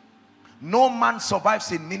ministry. No man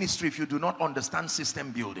survives in ministry if you do not understand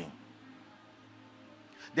system building.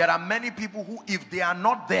 There are many people who, if they are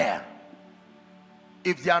not there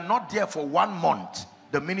for 1 month,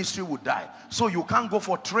 the ministry will die. So you can't go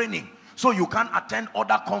for training. So you can't attend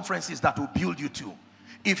other conferences that will build you too.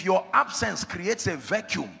 If your absence creates a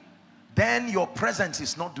vacuum, then your presence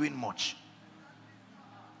is not doing much.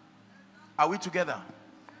 Are we together?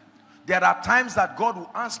 There are times that God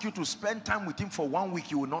will ask you to spend time with him for 1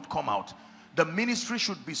 week. You will not come out. The ministry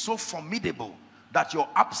should be so formidable that your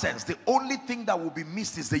absence, the only thing that will be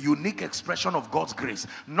missed is the unique expression of God's grace.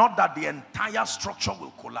 Not that the entire structure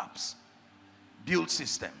will collapse. Build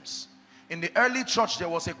systems. In the early church, there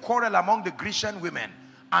was a quarrel among the Grecian women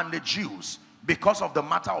and the Jews because of the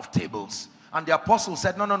matter of tables. And the apostle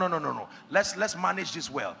said, no. Let's manage this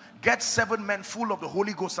well. Get 7 men full of the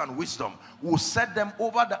Holy Ghost and wisdom. We'll set them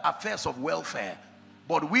over the affairs of welfare.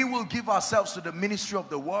 But we will give ourselves to the ministry of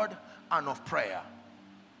the word and of prayer.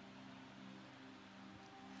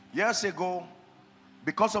 Years ago,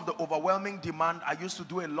 because of the overwhelming demand, I used to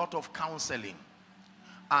do a lot of counseling.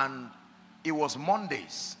 And it was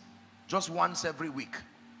Mondays, just once every week.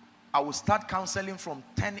 I would start counseling from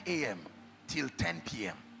 10 a.m. till 10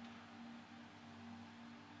 p.m.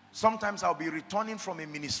 Sometimes I'll be returning from a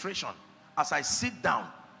ministration. As I sit down,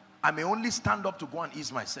 I may only stand up to go and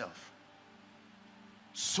ease myself.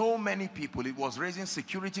 So many people, it was raising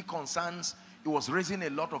security concerns, it was raising a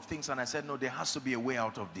lot of things, and I said, no, there has to be a way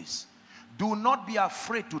out of this. Do not be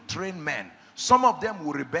afraid to train men. Some of them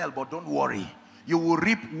will rebel, but don't worry. You will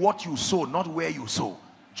reap what you sow, not where you sow.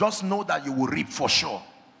 Just know that you will reap for sure.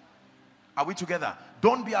 Are we together?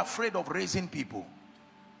 Don't be afraid of raising people.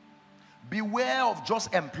 Beware of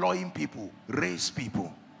just employing people. Raise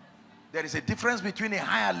people. There is a difference between a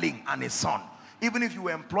hireling and a son. Even if you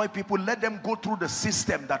employ people, let them go through the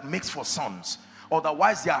system that makes for sons.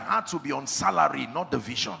 Otherwise, their hearts will be on salary, not the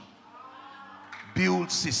vision. Build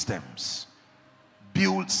systems.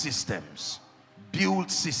 Build systems. Build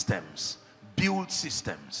systems. Build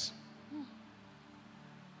systems.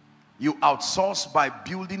 You outsource by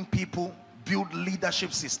building people. Build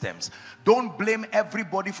leadership systems. Don't blame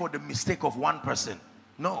everybody for the mistake of one person.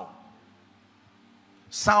 No.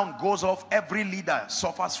 Sound goes off, every leader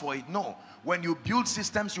suffers for it. No. When you build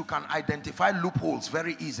systems, you can identify loopholes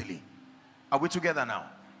very easily. Are we together now?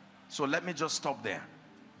 So let me just stop there.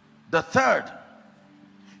 The third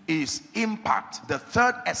is impact. The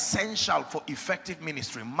third essential for effective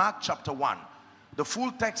ministry. Mark chapter 1. The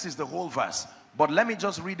full text is the whole verse. But let me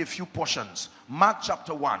just read a few portions. Mark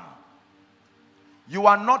chapter 1. You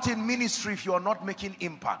are not in ministry if you are not making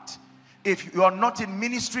impact. If you are not in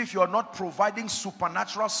ministry, if you are not providing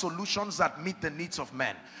supernatural solutions that meet the needs of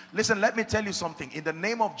men. Listen, let me tell you something. In the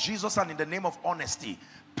name of Jesus and in the name of honesty,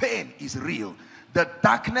 pain is real. The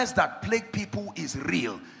darkness that plague people is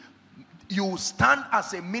real. You stand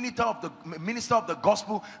as a minister of the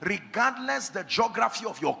gospel, regardless the geography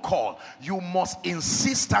of your call. You must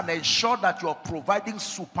insist and ensure that you are providing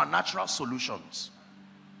supernatural solutions.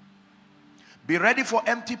 Be ready for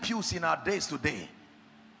empty pews in our days today.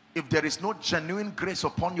 If there is no genuine grace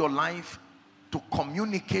upon your life to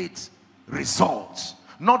communicate results,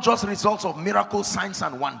 not just results of miracles, signs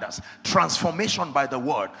and wonders, transformation by the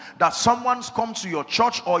word, that someone's come to your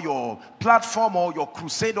church or your platform or your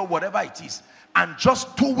crusade or whatever it is, and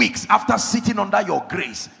just 2 weeks after sitting under your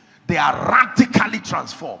grace, they are radically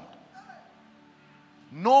transformed.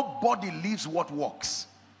 Nobody lives what works.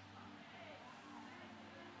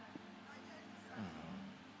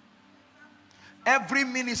 Every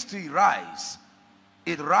ministry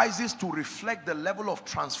it rises to reflect the level of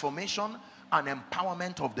transformation and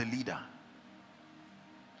empowerment of the leader.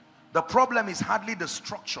 The problem is hardly the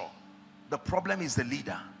structure. The problem is the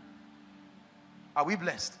leader. Are we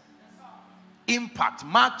blessed? Impact.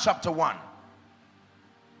 Mark chapter 1.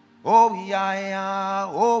 Oh yeah, yeah,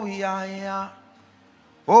 oh yeah, yeah.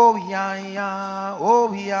 Oh yeah, yeah,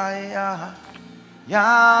 oh yeah, yeah.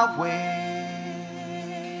 Yahweh.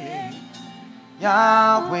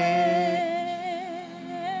 Yahweh.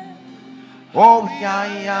 Oh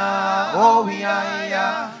yeah, yeah, oh yeah,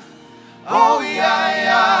 yeah. Oh yeah,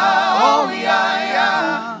 yeah, oh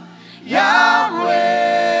yeah, yeah. Yahweh.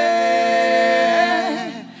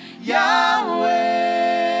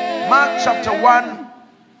 Yahweh. Mark chapter 1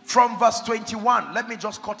 from verse 21. Let me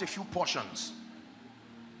just cut a few portions.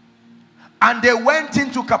 And they went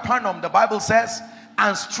into Capernaum, the Bible says,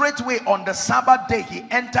 and straightway on the Sabbath day he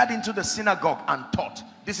entered into the synagogue and taught.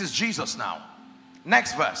 This is Jesus now.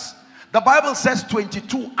 Next verse. The Bible says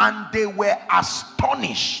 22, and they were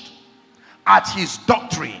astonished at his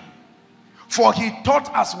doctrine, for he taught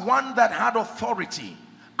as one that had authority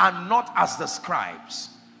and not as the scribes.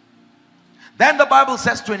 Then the Bible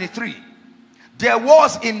says 23, there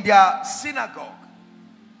was in their synagogue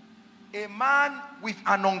a man with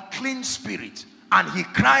an unclean spirit, and he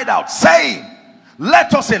cried out, saying,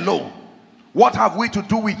 let us alone. What have we to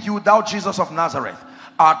do with you, thou Jesus of Nazareth?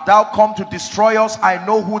 Art thou come to destroy us? I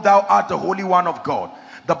know who thou art, the Holy One of God.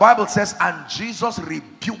 The Bible says, and Jesus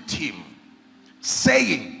rebuked him,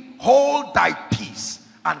 saying, hold thy peace,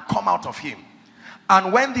 and come out of him.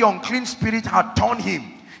 And when the unclean spirit had torn him,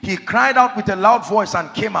 he cried out with a loud voice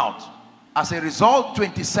and came out. As a result,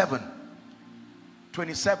 27.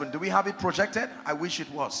 Do we have it projected? I wish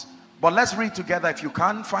it was. But let's read together if you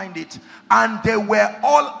can't find it. And they were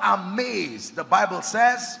all amazed, the Bible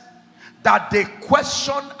says, that they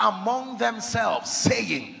questioned among themselves,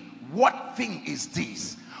 saying, what thing is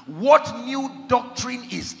this? What new doctrine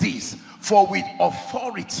is this? For with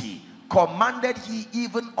authority commanded he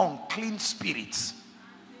even unclean spirits.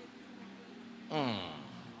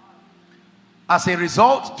 As a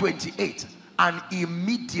result, 28, and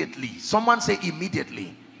immediately, someone say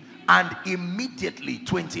immediately, and immediately,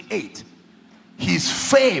 28, his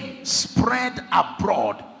fame spread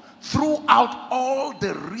abroad throughout all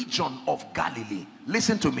the region of Galilee.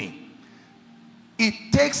 Listen to me. It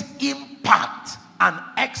takes impact and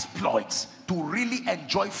exploits to really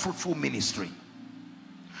enjoy fruitful ministry.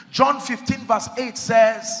 John 15 verse 8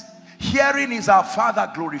 says, herein is our Father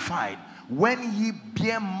glorified, when ye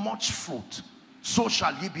bear much fruit, so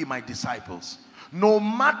shall ye be my disciples. No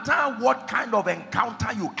matter what kind of encounter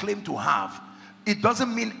you claim to have, it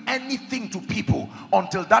doesn't mean anything to people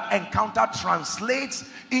until that encounter translates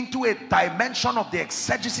into a dimension of the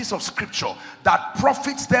exegesis of scripture that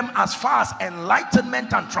profits them as far as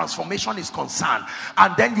enlightenment and transformation is concerned.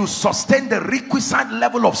 And then you sustain the requisite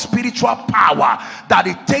level of spiritual power that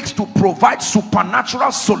it takes to provide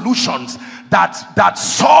supernatural solutions that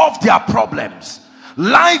solve their problems.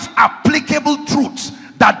 Life applicable truths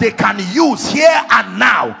that they can use here and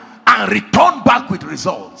now and return back with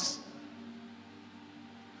results.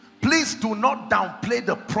 Please do not downplay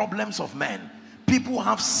the problems of men. People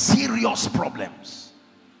have serious problems.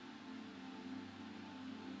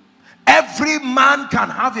 Every man can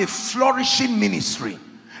have a flourishing ministry.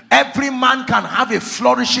 Every man can have a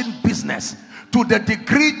flourishing business to the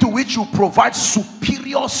degree to which you provide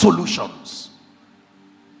superior solutions.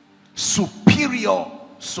 Superior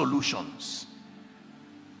solutions.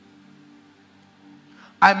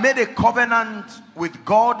 I made a covenant with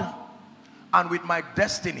God and with my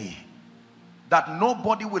destiny that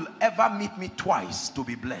nobody will ever meet me twice to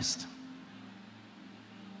be blessed.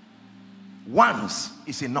 Once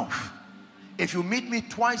is enough. If you meet me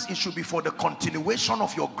twice, it should be for the continuation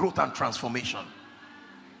of your growth and transformation.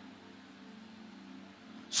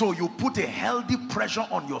 So you put a healthy pressure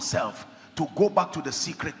on yourself to go back to the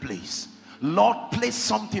secret place. Lord, place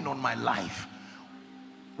something on my life.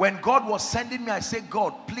 When God was sending me, I said,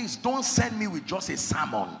 God, please don't send me with just a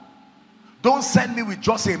sermon. Don't send me with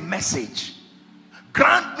just a message.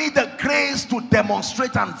 Grant me the grace to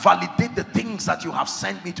demonstrate and validate the things that you have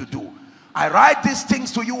sent me to do. I write these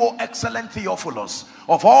things to you, O excellent Theophilus,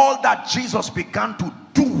 of all that Jesus began to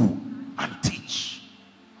do and teach.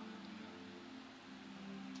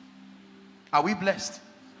 Are we blessed?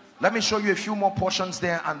 Let me show you a few more portions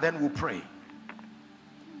there and then we'll pray.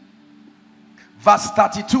 Verse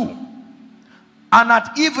 32. And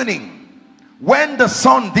at evening, when the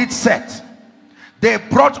sun did set, they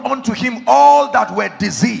brought unto him all that were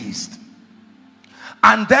diseased,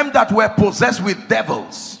 and them that were possessed with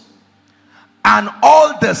devils, and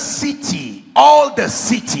all the city,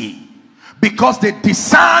 because they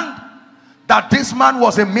discerned that this man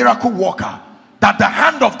was a miracle worker, that the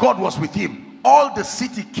hand of God was with him. All the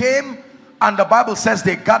city came, and the Bible says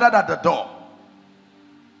they gathered at the door.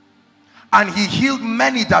 And he healed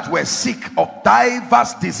many that were sick of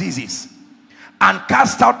diverse diseases, and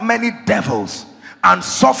cast out many devils, and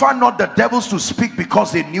suffered not the devils to speak,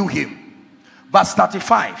 because they knew him. Verse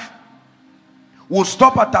 35. We'll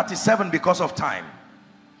stop at 37 because of time.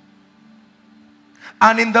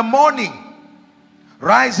 And in the morning,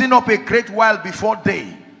 rising up a great while before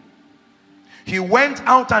day, he went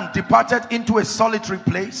out and departed into a solitary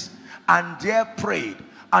place, and there prayed.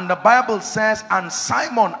 And the Bible says, and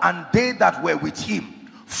Simon and they that were with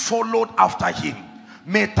him followed after him.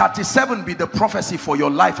 May 37 be the prophecy for your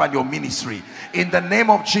life and your ministry, in the name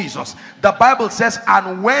of Jesus. The Bible says,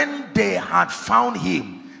 and when they had found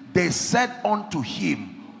him, they said unto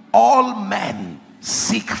him, all men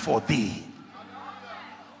seek for thee.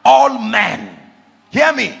 All men.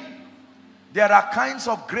 Hear me. There are kinds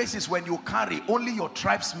of graces when you carry, only your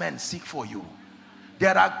tribesmen seek for you.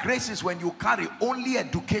 There are graces when you carry, only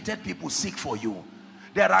educated people seek for you.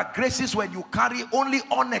 There are graces when you carry, only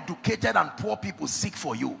uneducated and poor people seek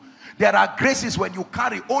for you. There are graces when you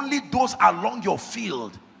carry, only those along your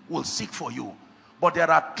field will seek for you. But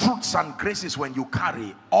there are truths and graces when you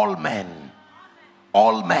carry, all men,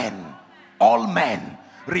 all men, all men,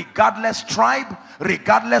 regardless tribe,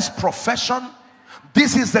 regardless profession.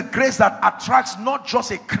 This is the grace that attracts not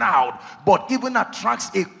just a crowd, but even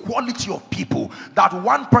attracts a quality of people. That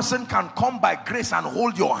one person can come by grace and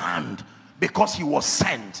hold your hand because he was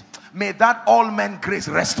sent. May that all men grace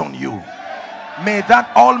rest on you. May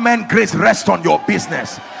that all men grace rest on your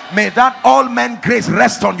business. May that all men grace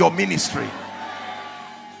rest on your ministry.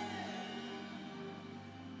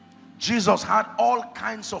 Jesus had all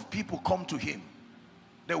kinds of people come to him.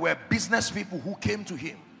 There were business people who came to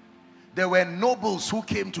him. There were nobles who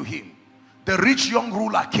came to him. The rich young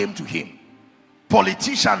ruler came to him.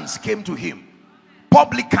 Politicians came to him.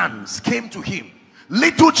 Publicans came to him.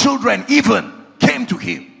 Little children even came to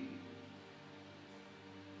him.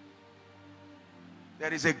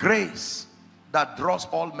 There is a grace that draws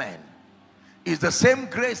all men. It's the same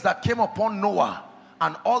grace that came upon Noah,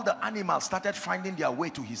 and all the animals started finding their way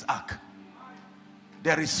to his ark.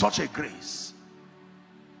 There is such a grace.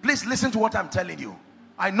 Please listen to what I'm telling you.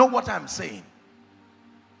 I know what I'm saying.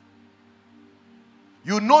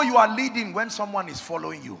 You know you are leading when someone is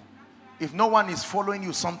following you. If no one is following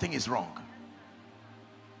you, something is wrong.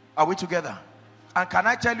 Are we together? And can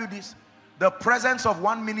I tell you this? The presence of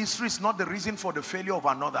one ministry is not the reason for the failure of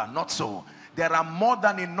another. Not so. There are more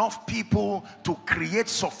than enough people to create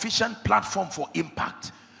sufficient platform for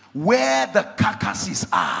impact. Where the carcasses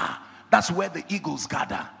are, that's where the eagles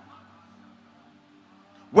gather.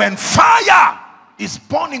 When fire is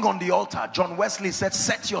burning on the altar, John Wesley said,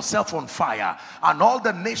 set yourself on fire and all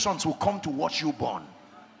the nations will come to watch you burn.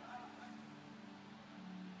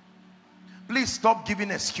 Please stop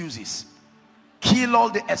giving excuses. Kill all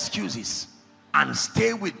the excuses and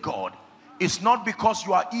stay with God. It's not because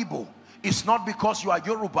you are Igbo. It's not because you are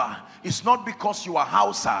Yoruba. It's not because you are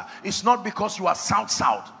Hausa. It's not because you are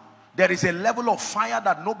South. There is a level of fire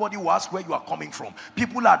that nobody will ask where you are coming from.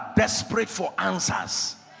 People are desperate for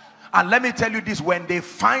answers. And let me tell you this, when they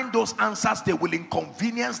find those answers, they will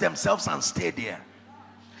inconvenience themselves and stay there.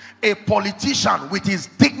 A politician with his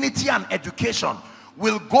dignity and education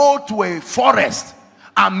will go to a forest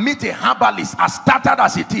and meet a herbalist, as started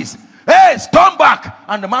as it is. Hey, turn back!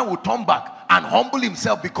 And the man will turn back and humble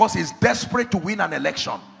himself because he's desperate to win an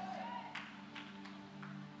election.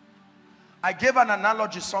 I gave an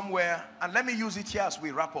analogy somewhere, and let me use it here as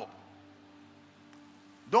we wrap up.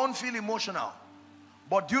 Don't feel emotional.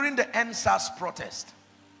 But during the NSAS protest,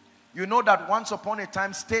 you know that once upon a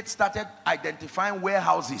time, states started identifying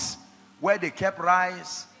warehouses where they kept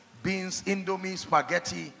rice, beans, indomie,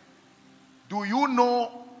 spaghetti. Do you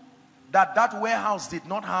know that that warehouse did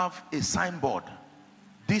not have a signboard?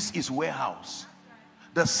 This is warehouse.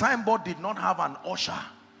 The signboard did not have an usher.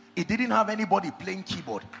 It didn't have anybody playing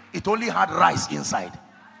keyboard. It only had rice inside.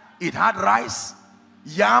 It had rice,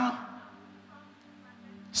 yam,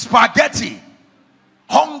 spaghetti.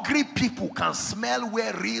 Hungry people can smell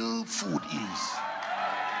where real food is.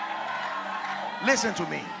 Listen to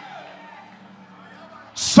me.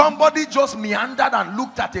 Somebody just meandered and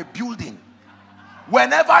looked at a building.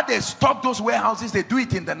 Whenever they stock those warehouses, they do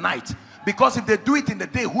it in the night. Because if they do it in the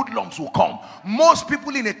day, hoodlums will come. Most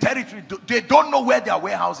people in a territory, they don't know where their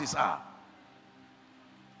warehouses are.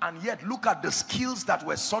 And yet, look at the skills that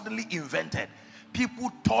were suddenly invented.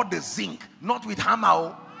 People tore the zinc, not with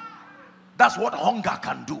hammer. That's what hunger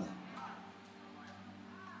can do.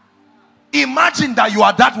 Imagine that you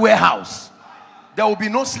are that warehouse. There will be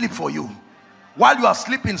no sleep for you. While you are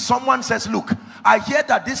sleeping, someone says, look, I hear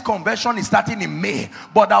that this convention is starting in May,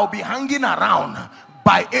 but I'll be hanging around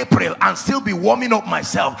by April and still be warming up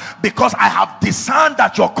myself, because I have discerned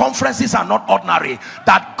that your conferences are not ordinary,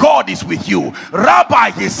 that God is with you. Rabbi,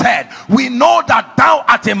 he said, we know that thou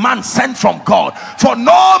art a man sent from God, for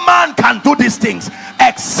no man can do these things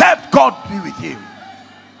except God be with him.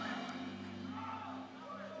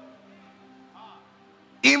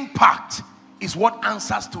 Impact is what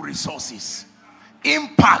answers to resources.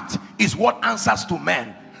 Impact is what answers to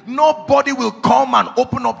men. Nobody will come and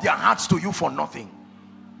open up their hearts to you for nothing.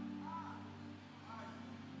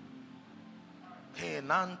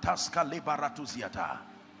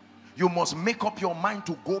 You must make up your mind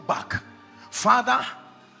to go back. Father,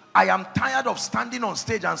 I am tired of standing on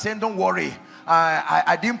stage and saying, don't worry,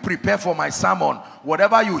 I didn't prepare for my sermon.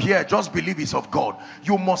 Whatever you hear, just believe it's of God.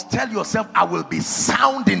 You must tell yourself, I will be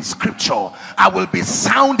sound in scripture. I will be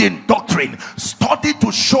sound in doctrine. Study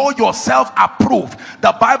to show yourself approved.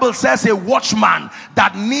 The Bible says a watchman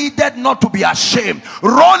that needed not to be ashamed.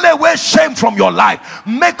 Roll away shame from your life.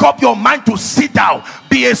 Make up your mind to sit down.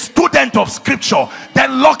 Be a student of scripture.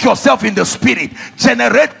 Then lock yourself in the spirit.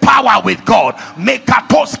 Generate power with God.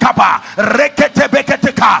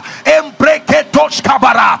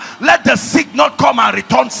 Let the sick not come and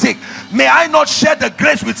return sick. May I not share the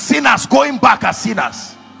grace with sinners going back as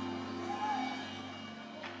sinners.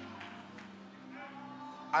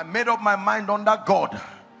 I made up my mind under God.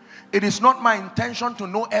 It is not my intention to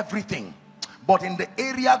know everything, but in the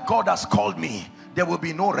area God has called me, there will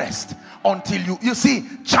be no rest until you see,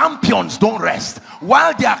 champions don't rest.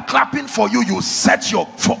 While they are clapping for you, you set your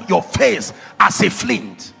face as a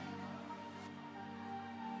flint.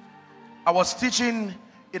 I was teaching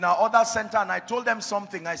in our other center and I told them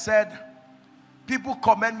something. I said, people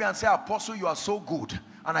commend me and say, Apostle, you are so good.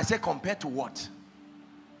 And I said, compared to what?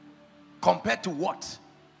 Compared to what?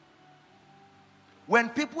 When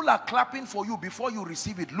people are clapping for you, before you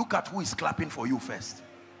receive it, look at who is clapping for you first.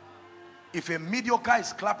 If a mediocre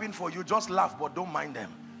is clapping for you, just laugh, but don't mind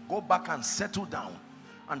them. Go back and settle down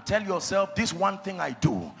and tell yourself, this one thing I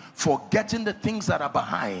do, forgetting the things that are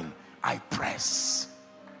behind, I press.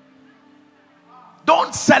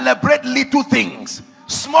 Don't celebrate little things.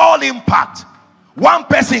 Small impact. One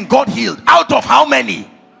person got healed. Out of how many?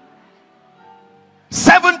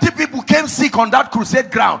 70 people came sick on that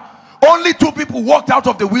crusade ground. Only 2 people walked out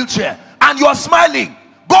of the wheelchair. And you are smiling.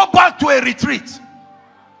 Go back to a retreat.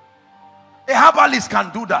 A herbalist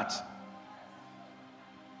can do that.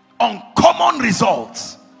 Uncommon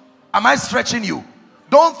results. Am I stretching you?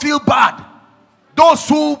 Don't feel bad. Those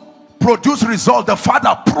who produce results, the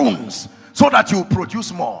Father prunes so that you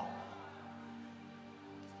produce more.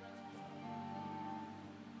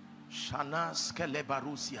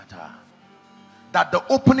 That the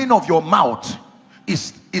opening of your mouth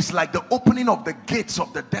is like the opening of the gates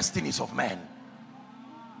of the destinies of men.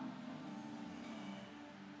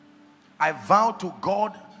 I vow to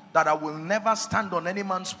God that I will never stand on any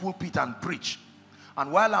man's pulpit and preach.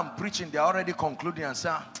 And while I'm preaching, they're already concluding and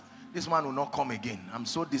say, this man will not come again. I'm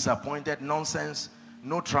so disappointed. Nonsense.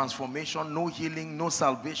 No transformation, no healing, no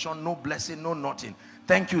salvation, no blessing, no nothing.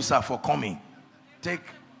 Thank you, sir, for coming.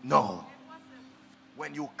 No.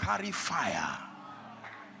 When you carry fire,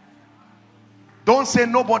 don't say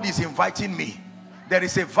nobody's inviting me. There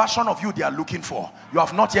is a version of you they are looking for. You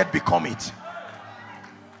have not yet become it.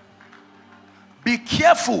 Be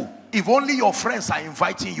careful if only your friends are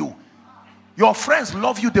inviting you. Your friends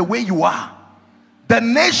love you the way you are. The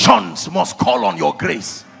nations must call on your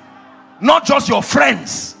grace. Not just your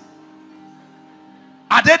friends.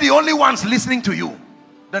 Are they the only ones listening to you?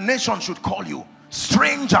 The nation should call you.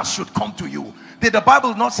 Strangers should come to you. Did the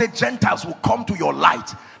Bible not say Gentiles will come to your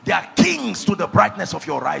light? They are kings to the brightness of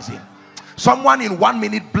your rising. Someone in 1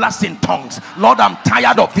 minute blast in tongues. Lord, I'm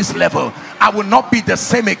tired of this level. I will not be the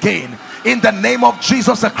same again. In the name of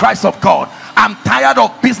Jesus the Christ of God. I'm tired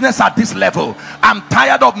of business at this level. I'm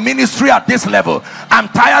tired of ministry at this level. I'm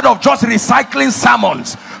tired of just recycling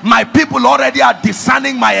sermons. My people already are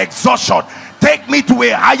discerning my exhaustion. Take me to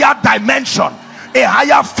a higher dimension, a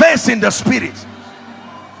higher phase in the spirit.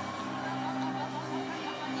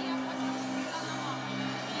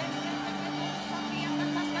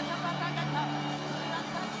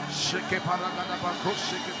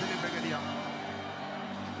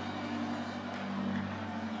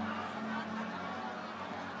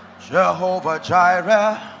 Jehovah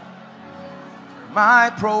Jireh, my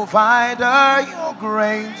provider, your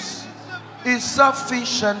grace is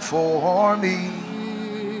sufficient for me.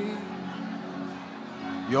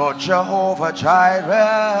 Your Jehovah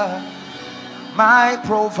Jireh, my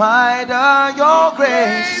provider, your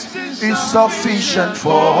grace is sufficient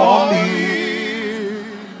for me.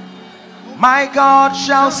 My God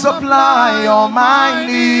shall supply all my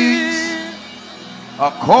needs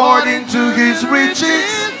according to his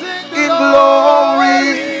riches in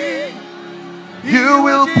glory. You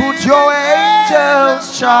will put your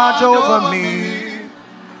angels charge over me.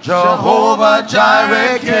 Jehovah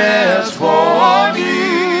Jireh cares for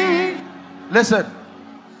me. Listen,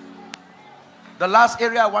 the last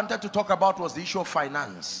area I wanted to talk about was the issue of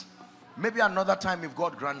finance. Maybe another time if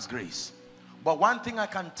God grants grace. But one thing I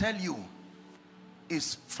can tell you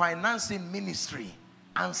is financing ministry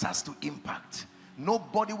answers to impact.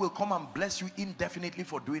 Nobody will come and bless you indefinitely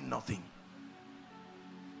for doing nothing.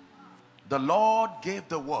 The Lord gave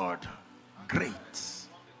the word. Great.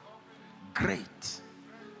 Great.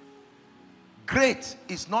 Great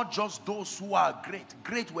is not just those who are great.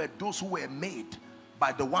 Great were those who were made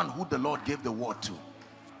by the one who the Lord gave the word to.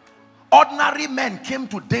 Ordinary men came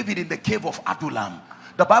to David in the cave of Adullam.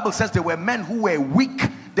 The Bible says there were men who were weak.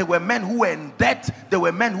 There were men who were in debt. There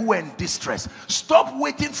were men who were in distress. Stop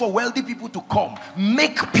waiting for wealthy people to come.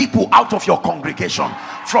 Make people out of your congregation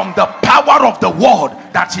from the power of the word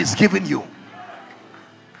that he's given you.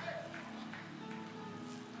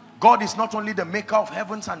 God is not only the maker of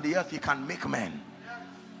heavens and the earth, he can make men.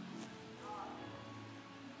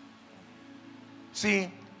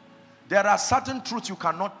 See, there are certain truths you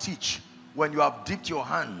cannot teach when you have dipped your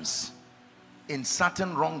hands in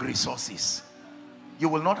certain wrong resources. You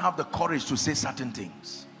will not have the courage to say certain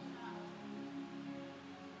things.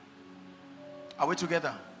 Are we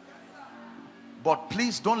together? But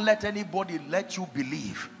please don't let anybody let you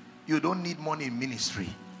believe you don't need money in ministry.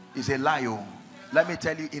 It's a lie. Oh. Let me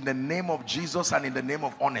tell you, in the name of Jesus and in the name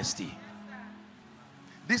of honesty,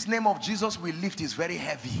 This name of Jesus we lift is very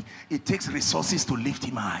heavy. It takes resources to lift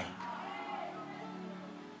him high.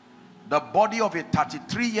 The body of a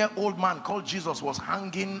 33-year-old man called Jesus was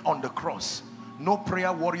hanging on the cross. No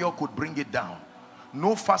prayer warrior could bring it down.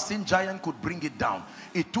 No fasting giant could bring it down.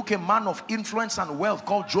 It took a man of influence and wealth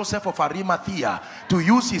called Joseph of Arimathea to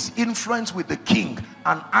use his influence with the king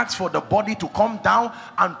and ask for the body to come down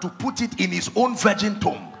and to put it in his own virgin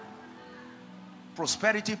tomb.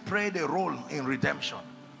 Prosperity played a role in redemption.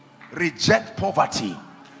 Reject poverty.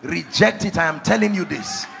 Reject it. I am telling you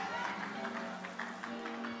this.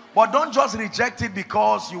 But don't just reject it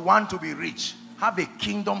because you want to be rich. Have a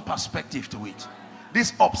kingdom perspective to it.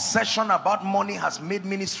 This obsession about money has made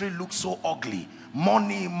ministry look so ugly.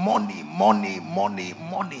 Money, money, money, money,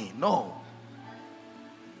 money. No.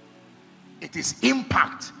 It is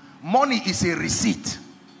impact. Money is a receipt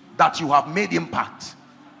that you have made impact.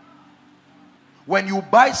 When you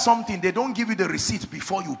buy something, they don't give you the receipt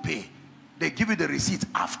before you pay. They give you the receipt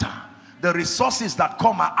after. The resources that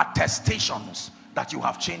come are attestations that you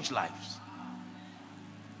have changed lives.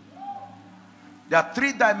 There are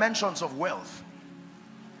 3 dimensions of wealth.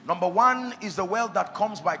 Number 1 is the wealth that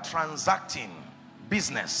comes by transacting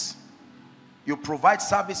business. You provide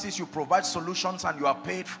services, you provide solutions, and you are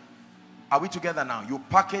paid. Are we together now? You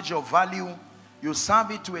package your value, you serve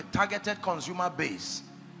it to a targeted consumer base.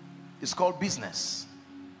 It's called business.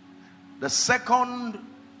 The second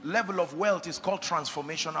level of wealth is called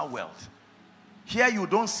transformational wealth. Here you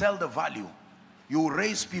don't sell the value. You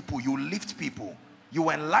raise people, you lift people, you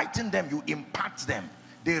enlighten them, you impact them.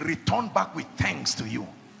 They return back with thanks to you.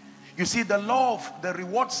 You see, the law of the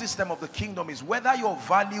reward system of the kingdom is whether your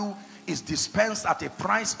value is dispensed at a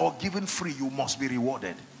price or given free, you must be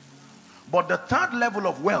rewarded. But the third level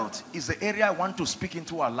of wealth is the area I want to speak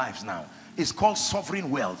into our lives now. It's called sovereign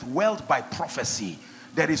wealth, wealth by prophecy.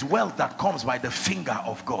 There is wealth that comes by the finger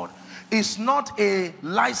of God. It's not a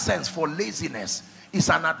license for laziness. It's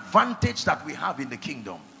an advantage that we have in the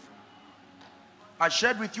kingdom. I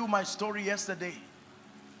shared with you my story yesterday.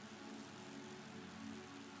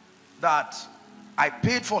 That I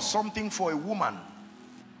paid for something for a woman,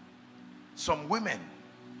 some women,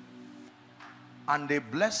 and they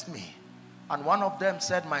blessed me. And one of them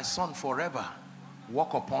said, my son, forever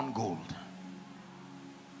walk upon gold.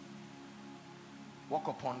 Walk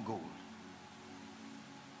upon gold.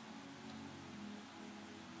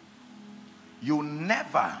 You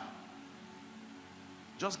never,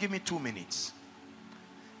 just give me 2 minutes.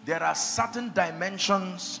 There are certain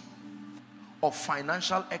dimensions of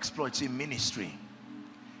financial exploits in ministry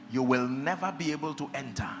you will never be able to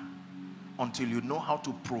enter until you know how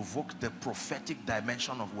to provoke the prophetic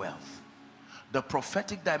dimension of wealth. The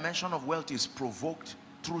prophetic dimension of wealth is provoked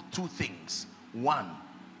through 2 things. 1,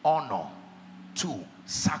 honor. 2,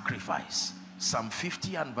 sacrifice. Psalm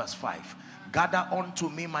 50 and verse 5. Gather unto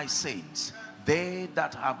me my saints, they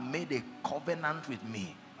that have made a covenant with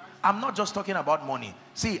me. I'm not just talking about money.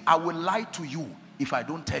 See, I will lie to you if I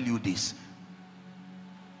don't tell you this.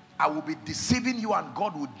 I will be deceiving you and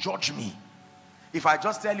God will judge me if I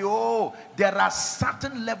just tell you, oh, there are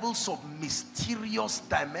certain levels of mysterious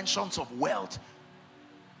dimensions of wealth.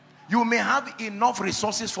 You may have enough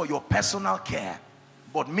resources for your personal care,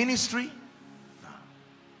 but ministry, no.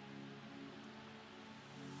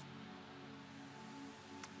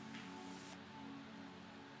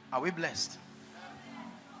 Are we blessed?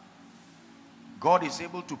 God is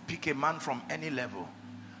able to pick a man from any level.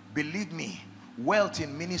 Believe me, wealth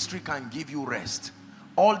in ministry can give you rest.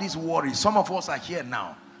 All these worries, some of us are here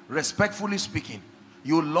now, respectfully speaking,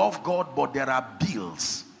 you love God, but there are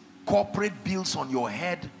bills, corporate bills on your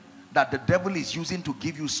head that the devil is using to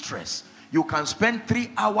give you stress. You can spend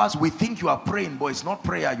 3 hours, we think you are praying, but it's not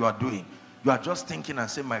prayer you are doing. You are just thinking and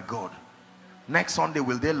saying, my God, next Sunday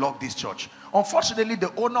will they lock this church? Unfortunately,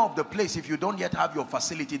 the owner of the place, if you don't yet have your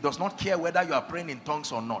facility, does not care whether you are praying in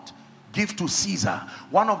tongues or not. Give to Caesar.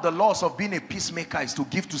 One of the laws of being a peacemaker is to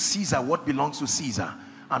give to Caesar what belongs to Caesar,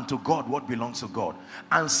 and to God what belongs to God.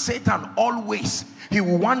 And Satan always, he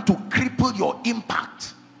will want to cripple your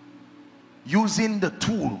impact using the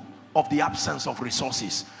tool of the absence of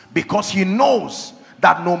resources, because he knows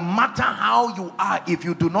that no matter how you are, if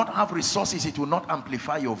you do not have resources, it will not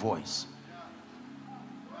amplify your voice.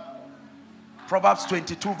 Proverbs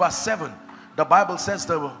 22 verse 7, the Bible says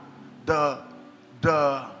the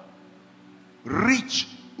rich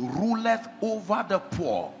ruleth over the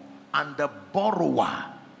poor, and the borrower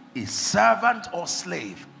is servant or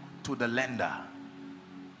slave to the lender.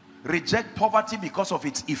 Reject poverty because of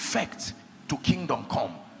its effect to kingdom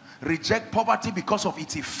come. Reject poverty because of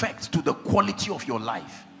its effect to the quality of your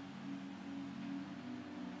life.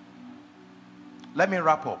 Let me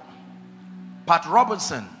wrap up. Pat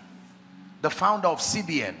Robertson, the founder of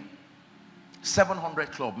CBN,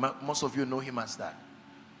 700 Club. Most of you know him as that.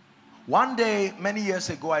 One day, many years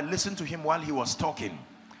ago, I listened to him while he was talking.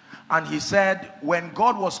 And he said, when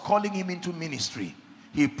God was calling him into ministry,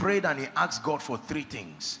 he prayed and he asked God for 3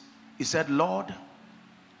 things. He said, Lord,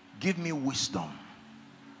 give me wisdom.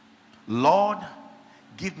 Lord,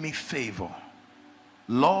 give me favor.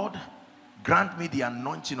 Lord, grant me the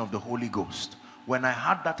anointing of the Holy Ghost. When I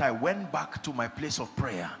had that, I went back to my place of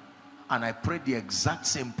prayer and I prayed the exact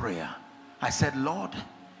same prayer. I said, Lord,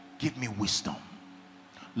 give me wisdom.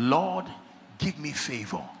 Lord, give me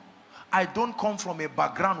favor. I don't come from a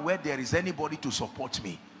background where there is anybody to support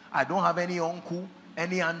me. I don't have any uncle,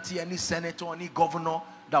 any auntie, any senator, any governor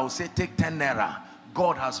that will say, take 10 naira.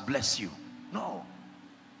 God has blessed you. No.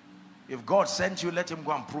 If God sent you, let him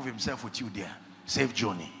go and prove himself with you there. Safe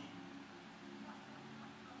journey.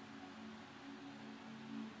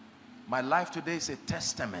 My life today is a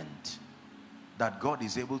testament that God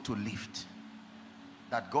is able to lift,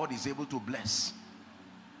 that God is able to bless.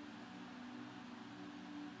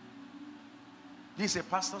 This is a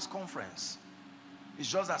pastor's conference.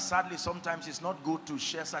 It's just that sadly sometimes it's not good to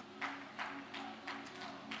share such.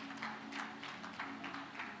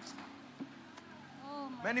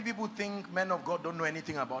 Many people think men of God don't know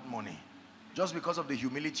anything about money. Just because of the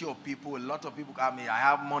humility of people, a lot of people come, I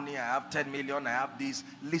have money, I have 10 million, I have this.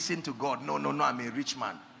 Listen to God. No, no, no, I'm a rich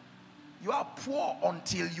man. You are poor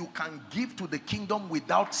until you can give to the kingdom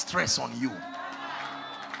without stress on you.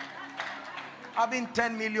 Having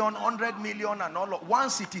 10 million, 100 million and all,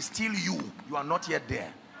 once it is still you, you are not yet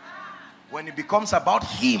there. When it becomes about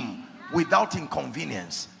him without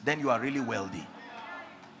inconvenience, then you are really wealthy.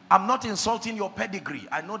 I'm not insulting your pedigree.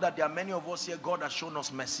 I know that there are many of us here, God has shown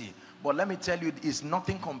us mercy. But let me tell you, it is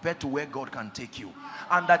nothing compared to where God can take you.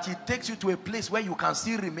 And that he takes you to a place where you can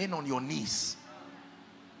still remain on your knees.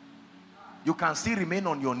 You can still remain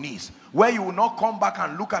on your knees. Where you will not come back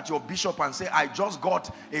and look at your bishop and say, I just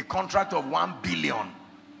got a contract of 1 billion.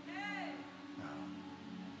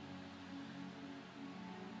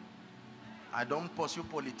 I don't pursue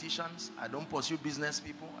politicians. I don't pursue business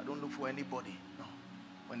people. I don't look for anybody. No.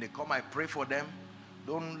 When they come, I pray for them.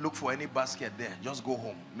 Don't look for any basket there. Just go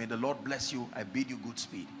home. May the Lord bless you. I bid you good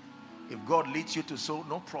speed. If God leads you to sow,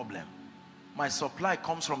 no problem. My supply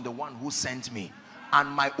comes from the one who sent me. And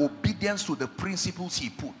my obedience to the principles he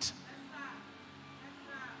put.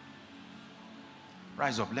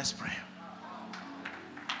 Rise up, let's pray.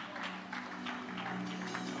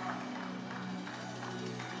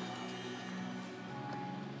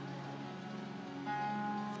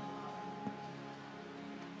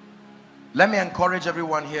 Let me encourage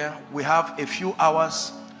everyone here. We have a few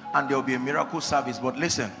hours and there will be a miracle service. But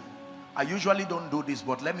listen, I usually don't do this,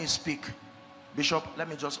 but let me speak. Bishop, let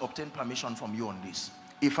me just obtain permission from you on this.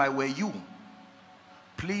 If I were you,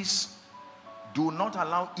 please do not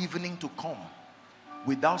allow evening to come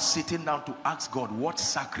without sitting down to ask God, what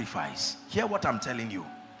sacrifice? Hear what I'm telling you.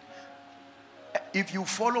 If you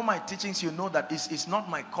follow my teachings, you know that it's not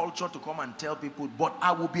my culture to come and tell people, but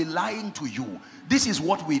I will be lying to you. This is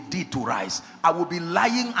what we did to rise. I will be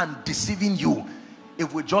lying and deceiving you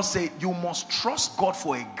if we just say, you must trust God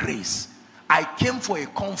for a grace. I came for a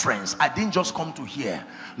conference. I didn't just come to hear.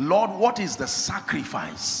 Lord, what is the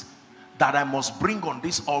sacrifice that I must bring on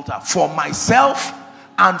this altar for myself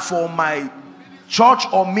and for my church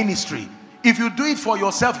or ministry? If you do it for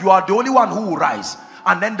yourself, you are the only one who will rise.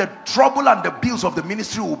 And then the trouble and the bills of the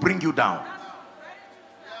ministry will bring you down.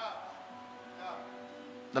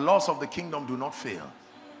 The laws of the kingdom do not fail.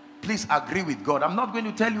 Please agree with God. I'm not going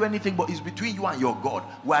to tell you anything, but it's between you and your God.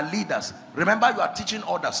 We are leaders. Remember, you are teaching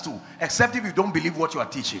others too, except if you don't believe what you are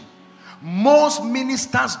teaching. Most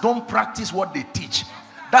ministers don't practice what they teach.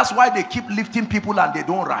 That's why they keep lifting people and they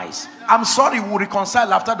don't rise. I'm sorry, we'll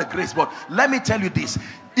reconcile after the grace, but let me tell you this.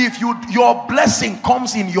 If your blessing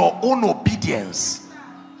comes in your own obedience,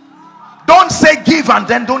 don't say give and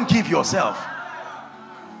then don't give yourself.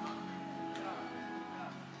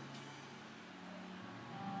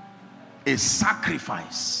 A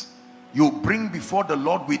sacrifice you bring before the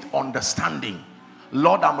Lord with understanding.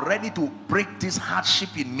 Lord, I'm ready to break this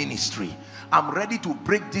hardship in ministry. I'm ready to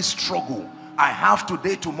break this struggle I have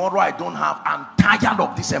today, tomorrow I don't have. I'm tired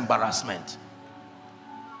of this embarrassment.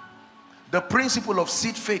 The principle of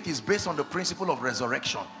seed faith is based on the principle of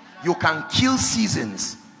resurrection. You can kill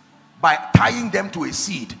seasons by tying them to a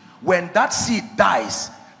seed. When that seed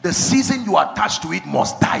dies, the season you attach to it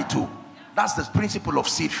must die too. That's the principle of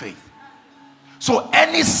seed faith. So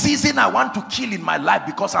any season I want to kill in my life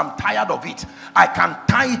because I'm tired of it, I can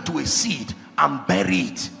tie it to a seed and bury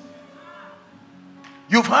it.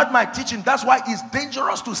 You've heard my teaching. That's why it's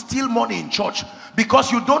dangerous to steal money in church,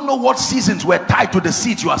 because you don't know what seasons were tied to the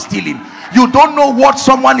seeds you are stealing. You don't know what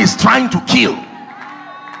someone is trying to kill.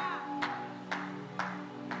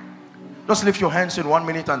 Just lift your hands in 1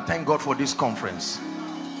 minute and thank God for this conference.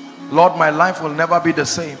 Lord, my life will never be the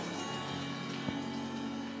same.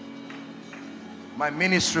 My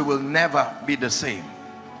ministry will never be the same.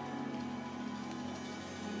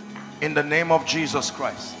 In the name of Jesus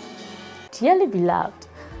Christ. Dearly beloved,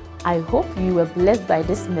 I hope you were blessed by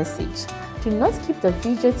this message. Do not keep the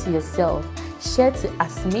video to yourself. Share to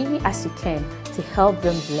as many as you can to help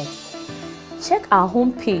them bless. Check our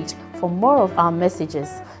homepage for more of our messages.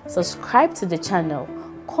 Subscribe to the channel,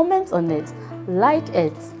 comment on it, like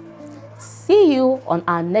it. See you on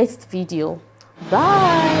our next video.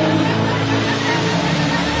 Bye.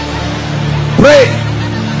 Pray.